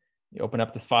 90s, you open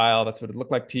up this file, that's what it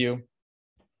looked like to you.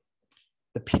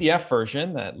 The PDF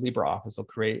version that LibreOffice will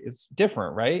create is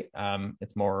different, right?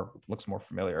 Looks more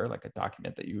familiar, like a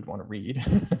document that you would want to read.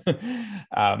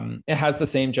 It has the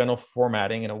same general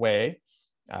formatting in a way,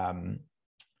 and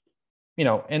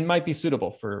might be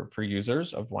suitable for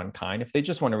users of one kind if they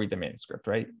just want to read the manuscript,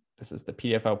 right? This is the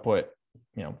PDF output,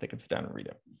 they can sit down and read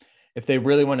it. If they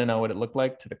really want to know what it looked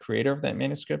like to the creator of that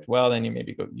manuscript, well, then you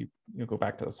maybe go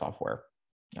back to the software.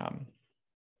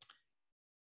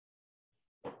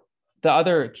 The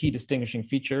other key distinguishing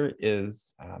feature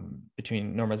is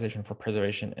between normalization for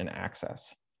preservation and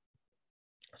access.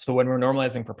 So when we're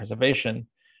normalizing for preservation,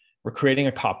 we're creating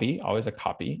a copy, always a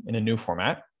copy, in a new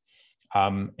format,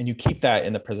 and you keep that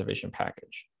in the preservation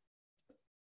package.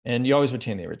 And you always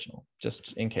retain the original,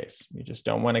 just in case. You just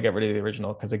don't want to get rid of the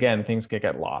original, because again, things can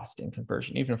get lost in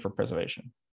conversion, even for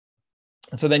preservation.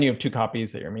 And so then you have two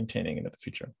copies that you're maintaining into the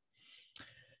future.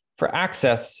 For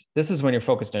access, this is when you're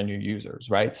focused on your users,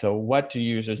 right? So what do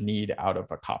users need out of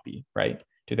a copy, right?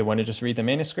 Do they want to just read the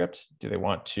manuscript? Do they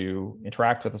want to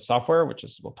interact with the software, which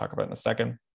is we'll talk about in a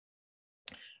second.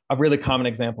 A really common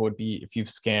example would be if you've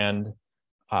scanned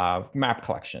map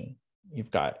collection. You've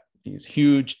got these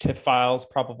huge TIFF files,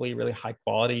 probably really high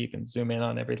quality. You can zoom in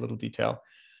on every little detail,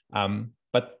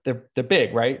 but they're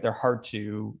big, right? They're hard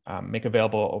to make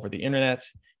available over the internet.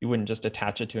 You wouldn't just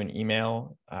attach it to an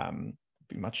email.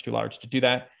 Be much too large to do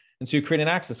that. And so you create an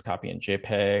access copy in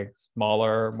JPEG,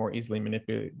 smaller, more easily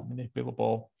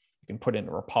manipulable. You can put it in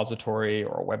a repository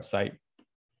or a website.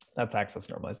 That's access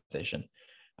normalization.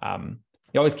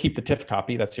 You always keep the TIFF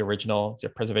copy. That's the original. It's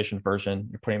your preservation version.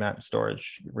 You're putting that in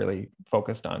storage. You're really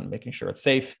focused on making sure it's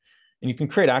safe. And you can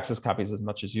create access copies as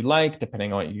much as you like,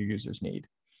 depending on what your users need.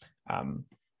 And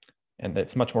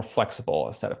it's much more flexible,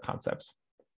 a set of concepts.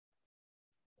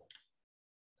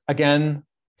 Again,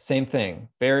 same thing,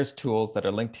 various tools that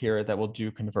are linked here that will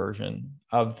do conversion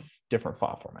of different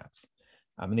file formats.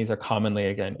 And these are commonly,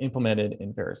 again, implemented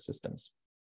in various systems.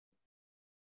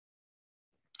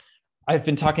 I've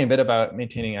been talking a bit about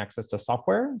maintaining access to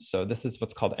software. So this is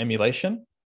what's called emulation.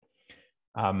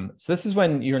 So this is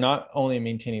when you're not only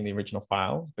maintaining the original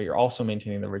files, but you're also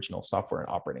maintaining the original software and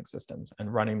operating systems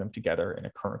and running them together in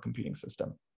a current computing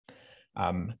system.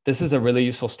 This is a really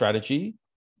useful strategy.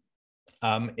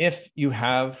 If you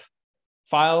have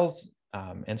files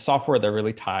and software that are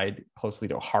really tied closely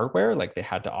to hardware, like they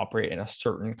had to operate in a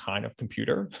certain kind of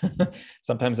computer.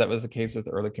 Sometimes that was the case with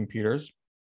early computers.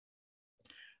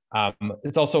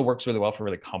 It also works really well for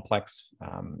really complex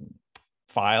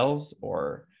files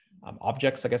or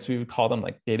objects, I guess we would call them,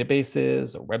 like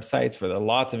databases or websites where there are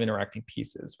lots of interacting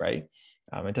pieces, right?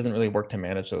 It doesn't really work to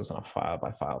manage those on a file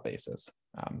by file basis.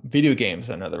 Video games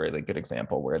are another really good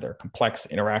example where they're complex,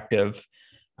 interactive,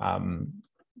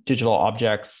 digital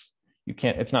objects.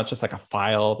 It's not just like a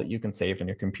file that you can save in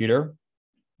your computer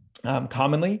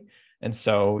commonly. And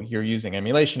so you're using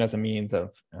emulation as a means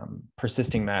of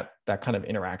persisting that kind of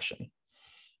interaction.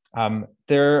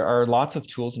 There are lots of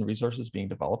tools and resources being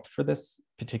developed for this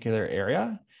particular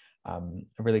area. A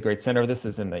really great center of this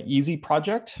is in the EASY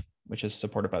project, which is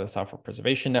supported by the Software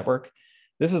Preservation Network.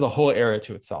 This is a whole area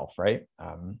to itself, right?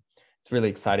 It's really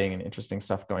exciting and interesting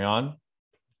stuff going on.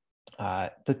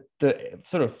 The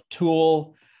sort of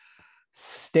tool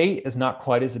state is not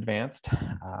quite as advanced,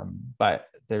 but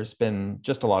there's been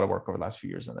just a lot of work over the last few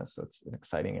years on this, so it's an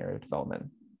exciting area of development.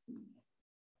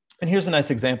 And here's a nice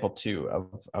example too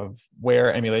of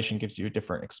where emulation gives you a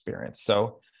different experience.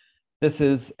 So this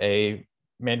is a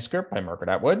manuscript by Margaret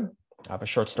Atwood of a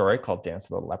short story called Dance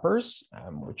of the Lepers,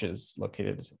 which is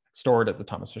stored at the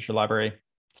Thomas Fisher Library.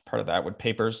 It's part of the Atwood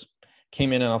papers,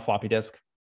 came in on a floppy disk.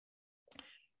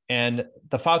 And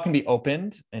the file can be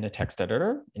opened in a text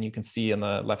editor, and you can see on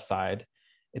the left side,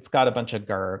 it's got a bunch of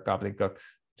gobbledygook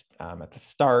at the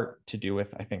start to do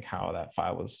with, I think, how that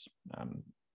file was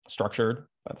structured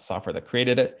by the software that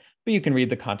created it, but you can read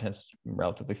the contents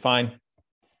relatively fine.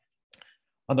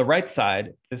 On the right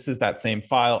side, this is that same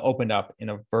file opened up in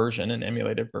an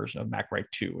emulated version of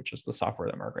MacWrite 2, which is the software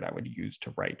that Margaret Atwood used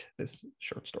to write this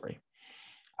short story.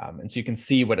 And so you can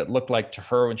see what it looked like to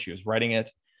her when she was writing it.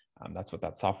 That's what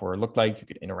that software looked like. You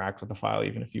could interact with the file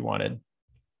even if you wanted.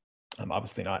 I'm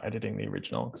obviously not editing the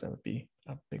original because that would be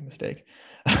a big mistake.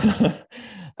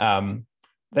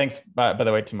 Thanks, by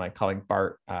the way, to my colleague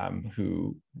Bart,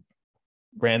 who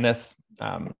ran this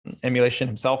emulation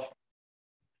himself.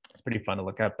 It's pretty fun to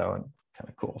look at though, and kind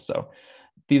of cool. So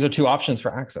these are two options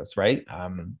for access, right?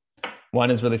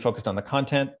 One is really focused on the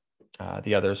content.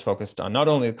 The other is focused on not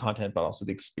only the content, but also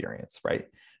the experience, right?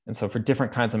 And so for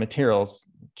different kinds of materials,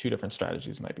 two different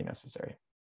strategies might be necessary.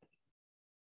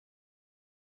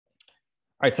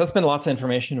 All right, so that's been lots of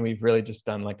information. We've really just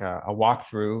done like a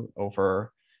walkthrough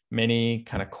over many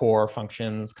kind of core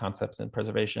functions, concepts in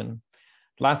preservation.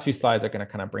 The last few slides are going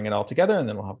to kind of bring it all together, and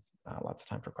then we'll have lots of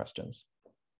time for questions.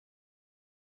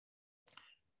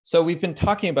 So we've been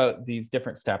talking about these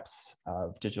different steps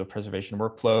of digital preservation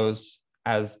workflows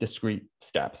as discrete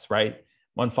steps, right?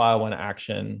 One file, one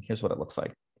action. Here's what it looks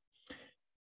like.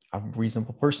 A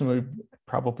reasonable person would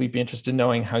probably be interested in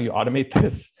knowing how you automate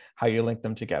this, how you link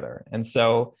them together. And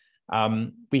so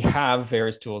we have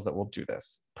various tools that will do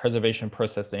this. Preservation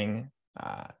processing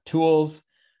tools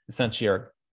essentially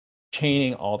are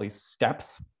chaining all these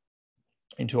steps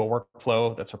into a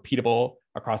workflow that's repeatable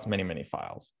across many, many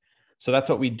files. So that's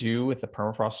what we do with the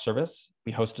Permafrost service.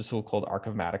 We host a tool called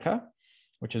Archivematica,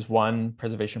 which is one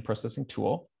preservation processing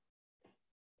tool.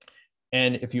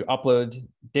 And if you upload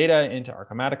data into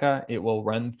Archivematica, it will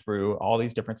run through all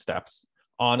these different steps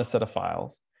on a set of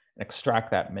files and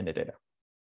extract that metadata,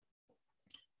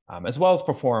 as well as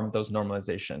perform those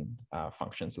normalization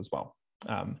functions as well.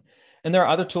 And there are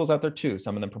other tools out there too,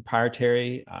 some of them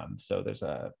proprietary. So there's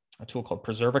a tool called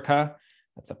Preservica.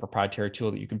 That's a proprietary tool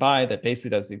that you can buy that basically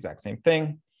does the exact same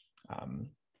thing.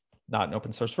 Not an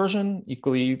open source version,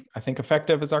 equally, I think,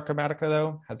 effective as Archivematica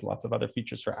though, has lots of other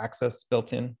features for access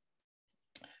built in.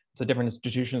 So different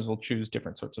institutions will choose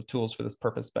different sorts of tools for this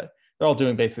purpose, but they're all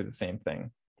doing basically the same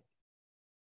thing.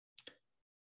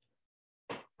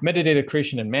 Metadata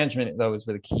creation and management, though, is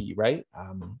really key, right?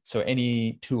 So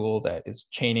any tool that is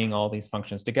chaining all these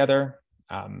functions together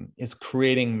is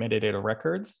creating metadata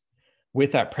records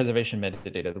with that preservation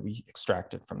metadata that we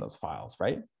extracted from those files,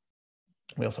 right?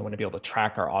 We also want to be able to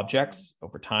track our objects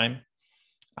over time.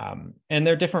 And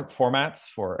there are different formats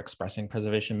for expressing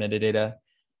preservation metadata.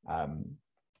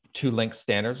 Two linked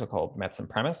standards are called METS and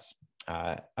PREMIS.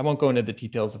 I won't go into the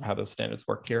details of how those standards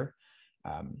work here,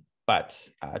 but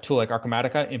a tool like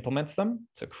Archivematica implements them.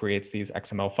 So it creates these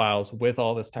XML files with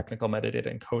all this technical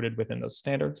metadata encoded within those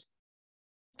standards.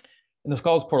 In the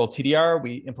Scholars Portal TDR,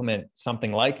 we implement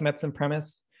something like METS and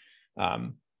PREMIS.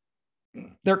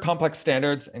 They're complex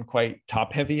standards and quite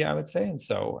top heavy, I would say. And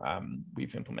so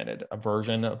we've implemented a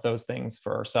version of those things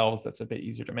for ourselves that's a bit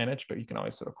easier to manage, but you can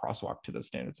always sort of crosswalk to those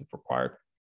standards if required.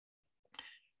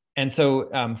 And so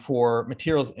for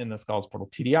materials in the Scholars Portal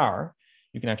TDR,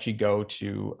 you can actually go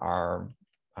to our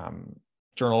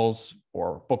journals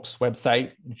or books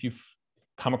website. If you've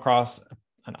come across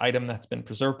an item that's been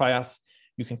preserved by us,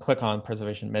 you can click on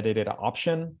Preservation Metadata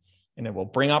option, and it will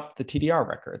bring up the TDR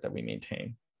record that we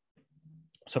maintain.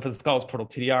 So for the Scholars Portal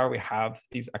TDR, we have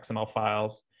these XML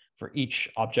files for each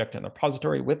object in the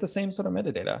repository with the same sort of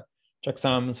metadata.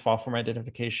 checksums, file format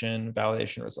identification,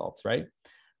 validation results, right?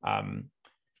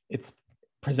 It's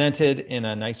presented in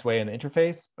a nice way in the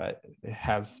interface, but it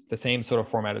has the same sort of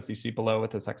format as you see below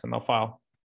with this XML file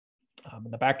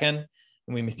in the backend.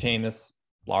 And we maintain this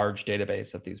large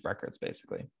database of these records,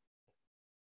 basically.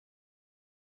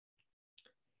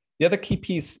 The other key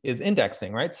piece is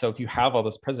indexing, right? So if you have all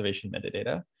this preservation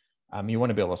metadata, you want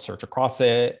to be able to search across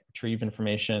it, retrieve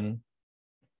information,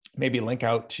 maybe link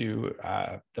out to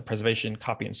the preservation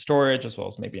copy and storage, as well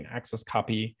as maybe an access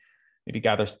copy, maybe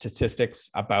gather statistics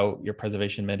about your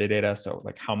preservation metadata. So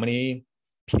like, how many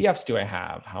PDFs do I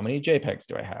have? How many JPEGs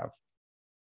do I have?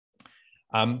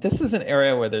 This is an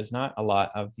area where there's not a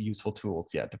lot of useful tools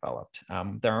yet developed.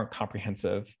 There aren't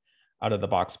comprehensive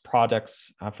out-of-the-box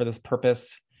products for this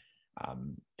purpose.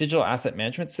 Digital asset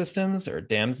management systems, or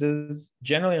DAMSs,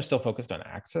 generally are still focused on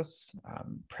access,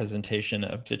 presentation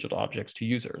of digital objects to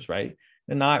users, right?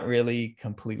 They're not really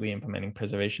completely implementing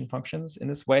preservation functions in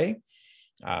this way.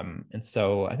 And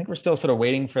so I think we're still sort of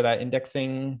waiting for that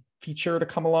indexing feature to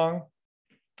come along.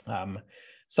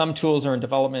 Some tools are in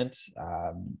development,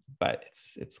 but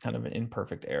it's kind of an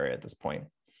imperfect area at this point.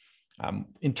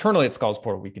 Internally at Scholars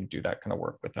Portal, we can do that kind of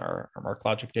work with our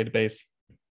MarkLogic database.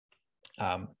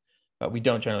 But we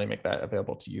don't generally make that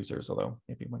available to users, although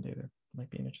maybe one day there might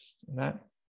be an interest in that.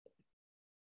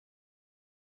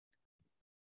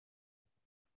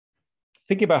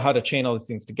 Thinking about how to chain all these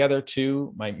things together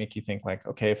too might make you think like,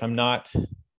 okay, if we're not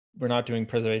doing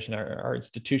preservation at our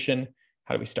institution,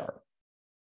 how do we start?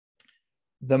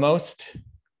 The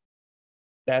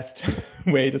best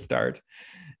way to start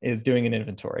is doing an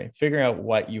inventory, figuring out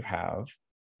what you have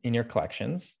in your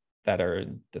collections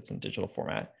that's in digital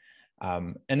format.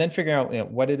 And then figuring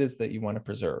out what it is that you want to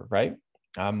preserve, right?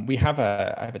 I have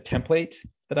a template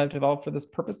that I've developed for this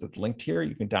purpose that's linked here.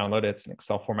 You can download it. It's an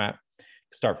Excel format.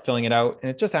 Start filling it out. And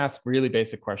it just asks really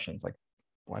basic questions like,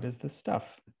 what is this stuff?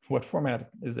 What format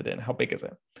is it in? How big is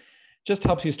it? Just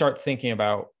helps you start thinking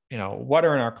about, what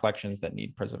are in our collections that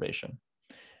need preservation.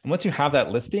 And once you have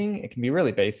that listing, it can be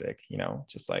really basic,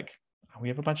 just like we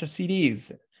have a bunch of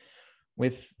CDs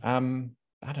with,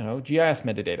 I don't know, GIS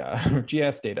metadata or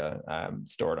GIS data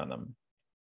stored on them.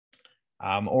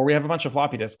 Or we have a bunch of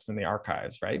floppy disks in the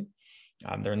archives, right?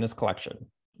 They're in this collection.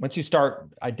 Once you start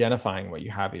identifying what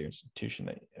you have at your institution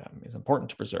that is important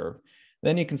to preserve,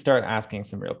 then you can start asking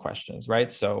some real questions,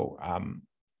 right? So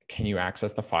can you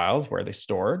access the files? Where are they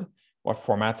stored? What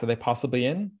formats are they possibly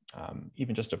in?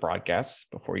 Even just a broad guess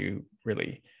before you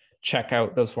really check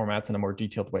out those formats in a more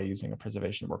detailed way using a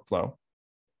preservation workflow.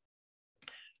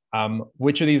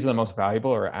 Which of these are the most valuable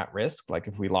or at risk? Like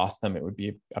if we lost them, it would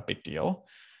be a big deal.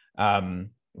 It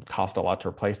would cost a lot to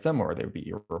replace them, or they would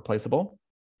be irreplaceable.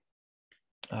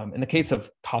 In the case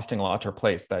of costing a lot to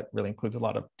replace, that really includes a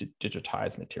lot of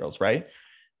digitized materials, right?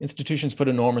 Institutions put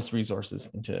enormous resources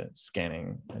into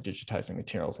scanning and digitizing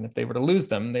materials. And if they were to lose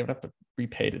them, they would have to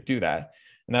repay to do that.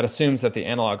 And that assumes that the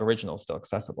analog original is still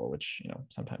accessible, which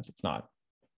sometimes it's not.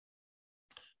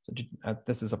 So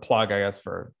this is a plug, I guess,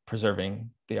 for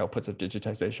preserving the outputs of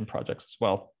digitization projects as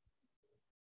well.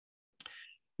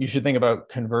 You should think about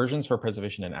conversions for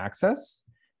preservation and access,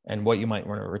 and what you might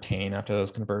want to retain after those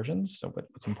conversions. So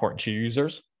what's important to your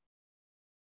users.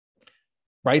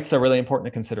 Rights are really important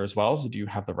to consider as well. So do you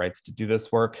have the rights to do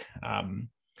this work?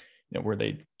 Were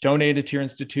they donated to your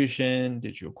institution?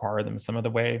 Did you acquire them some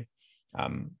other way?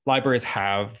 Libraries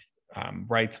have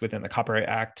rights within the Copyright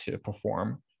Act to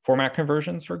perform format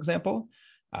conversions, for example.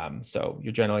 So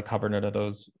you're generally covered under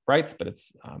those rights, but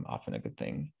it's often a good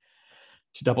thing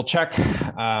to double check,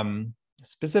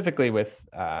 specifically with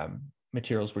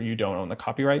materials where you don't own the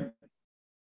copyright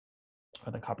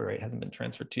or the copyright hasn't been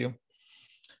transferred to you.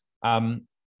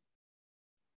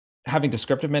 Having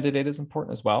descriptive metadata is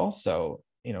important as well. So,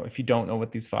 if you don't know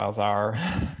what these files are,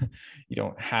 you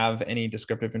don't have any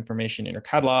descriptive information in your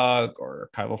catalog or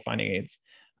archival finding aids,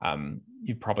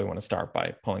 you probably want to start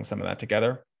by pulling some of that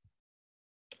together.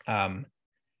 And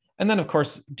then, of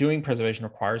course, doing preservation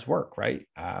requires work, right?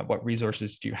 What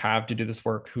resources do you have to do this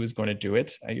work? Who is going to do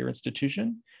it at your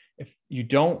institution? If you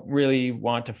don't really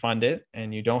want to fund it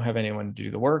and you don't have anyone to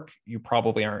do the work, you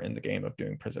probably aren't in the game of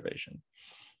doing preservation.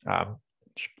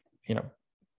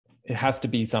 It has to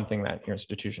be something that your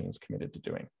institution is committed to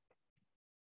doing.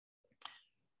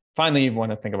 Finally, you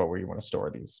want to think about where you want to store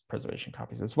these preservation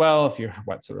copies as well,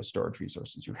 what sort of storage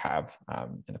resources you have,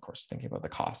 and of course, thinking about the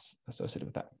costs associated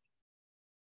with that.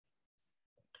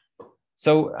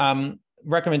 So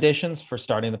recommendations for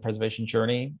starting the preservation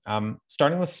journey,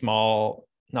 starting with small,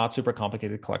 not super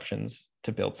complicated collections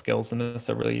to build skills in this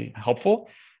are really helpful.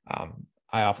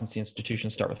 I often see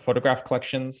institutions start with photograph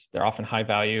collections. They're often high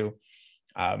value.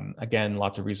 Again,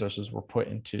 lots of resources were put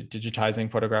into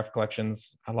digitizing photograph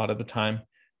collections a lot of the time.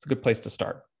 It's a good place to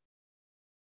start.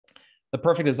 The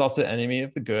perfect is also the enemy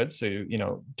of the good. So,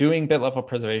 doing bit level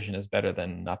preservation is better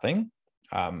than nothing.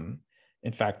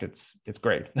 In fact, it's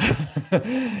great.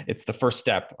 It's the first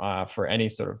step for any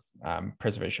sort of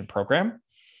preservation program.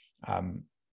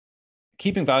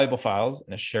 Keeping valuable files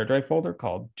in a shared drive folder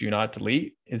called do not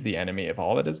delete is the enemy of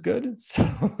all that is good. So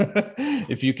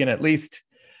if you can at least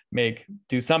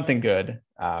do something good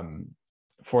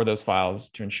for those files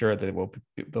to ensure that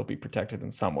they'll be protected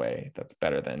in some way, that's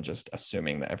better than just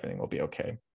assuming that everything will be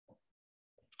okay.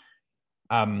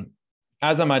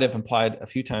 As I might have implied a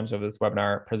few times over this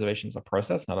webinar, preservation is a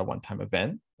process, not a one-time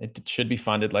event. It should be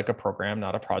funded like a program,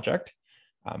 not a project.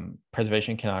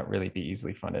 Preservation cannot really be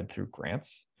easily funded through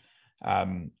grants.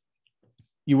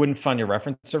 You wouldn't fund your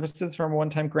reference services from a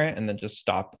one-time grant and then just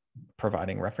stop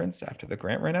providing reference after the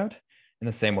grant ran out. In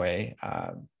the same way,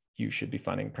 you should be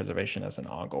funding preservation as an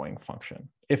ongoing function.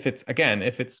 If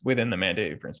it's within the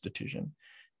mandate of your institution.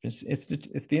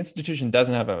 If the institution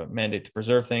doesn't have a mandate to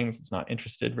preserve things, it's not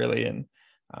interested really in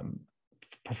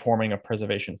performing a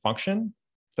preservation function,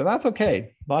 so that's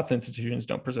okay. Lots of institutions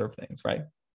don't preserve things, right?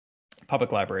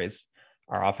 Public libraries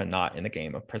are often not in the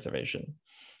game of preservation.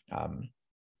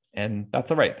 And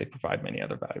that's all right. They provide many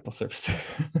other valuable services.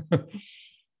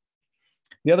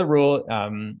 The other rule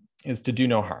is to do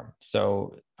no harm.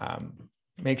 So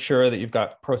make sure that you've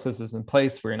got processes in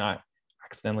place where you're not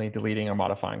accidentally deleting or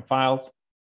modifying files.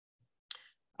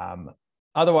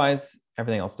 Otherwise,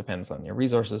 everything else depends on your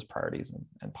resources, priorities,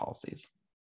 and policies.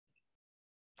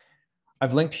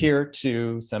 I've linked here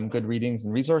to some good readings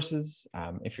and resources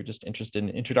if you're just interested in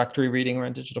introductory reading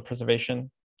around digital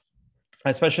preservation. I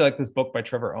especially like this book by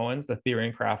Trevor Owens, The Theory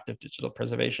and Craft of Digital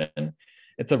Preservation.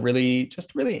 It's a really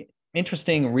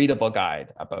interesting, readable guide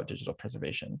about digital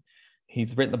preservation.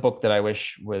 He's written a book that I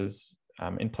wish was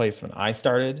in place when I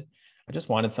started. I just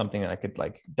wanted something that I could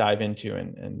dive into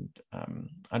and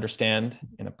understand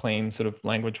in a plain sort of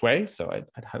language way. So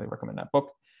I'd highly recommend that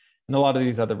book. And a lot of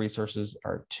these other resources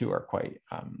are quite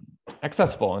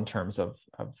accessible in terms of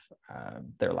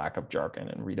their lack of jargon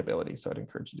and readability. So I'd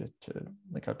encourage you to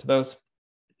link out to those.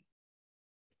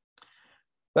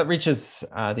 That reaches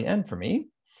the end for me.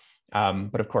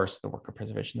 But of course, the work of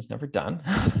preservation is never done.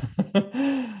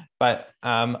 But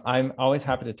I'm always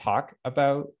happy to talk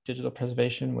about digital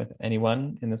preservation with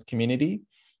anyone in this community.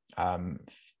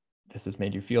 This has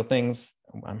made you feel things.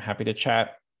 I'm happy to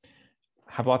chat.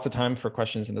 Have lots of time for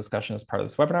questions and discussion as part of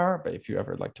this webinar, but if you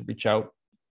ever like to reach out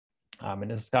and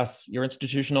discuss your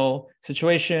institutional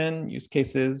situation, use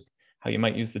cases, how you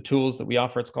might use the tools that we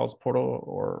offer at Scholars Portal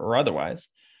or otherwise,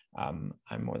 I'm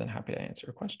more than happy to answer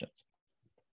your questions.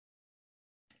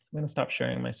 I'm going to stop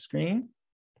sharing my screen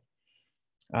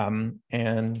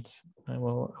and I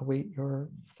will await your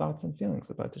thoughts and feelings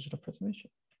about digital preservation.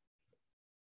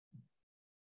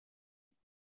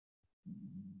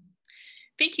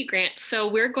 Thank you, Grant. So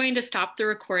we're going to stop the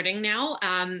recording now.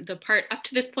 The part up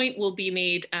to this point will be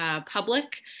made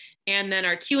public, and then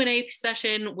our Q&A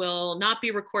session will not be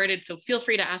recorded. So feel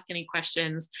free to ask any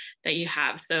questions that you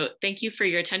have. So thank you for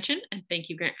your attention, and thank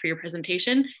you, Grant, for your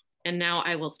presentation. And now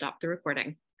I will stop the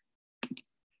recording.